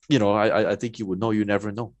obviously, I think you would know, you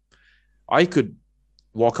never know. I could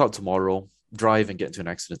walk out tomorrow, drive, and get into an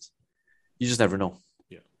accident. You just never know.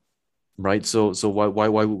 Yeah. Right. So why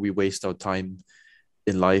would we waste our time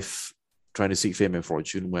in life trying to seek fame and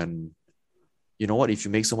fortune when, you know what, if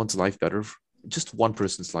you make someone's life better, just one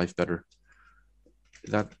person's life better,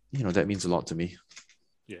 that means a lot to me.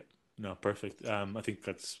 Yeah. No, perfect. I think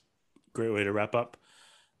that's a great way to wrap up.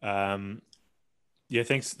 Yeah,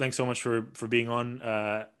 thanks so much for being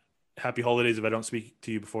on. Happy holidays if I don't speak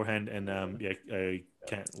to you beforehand, and yeah, I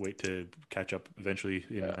can't wait to catch up eventually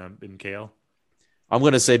in KL. I'm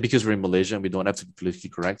gonna say, because we're in Malaysia and we don't have to be politically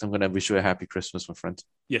correct, I'm gonna wish you a happy Christmas, my friend.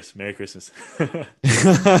 Yes, Merry Christmas.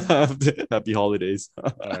 Happy holidays.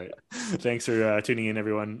 All right. Thanks for tuning in,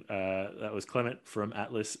 everyone. That was Clement from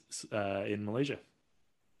Atlas in Malaysia.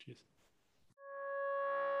 Cheers.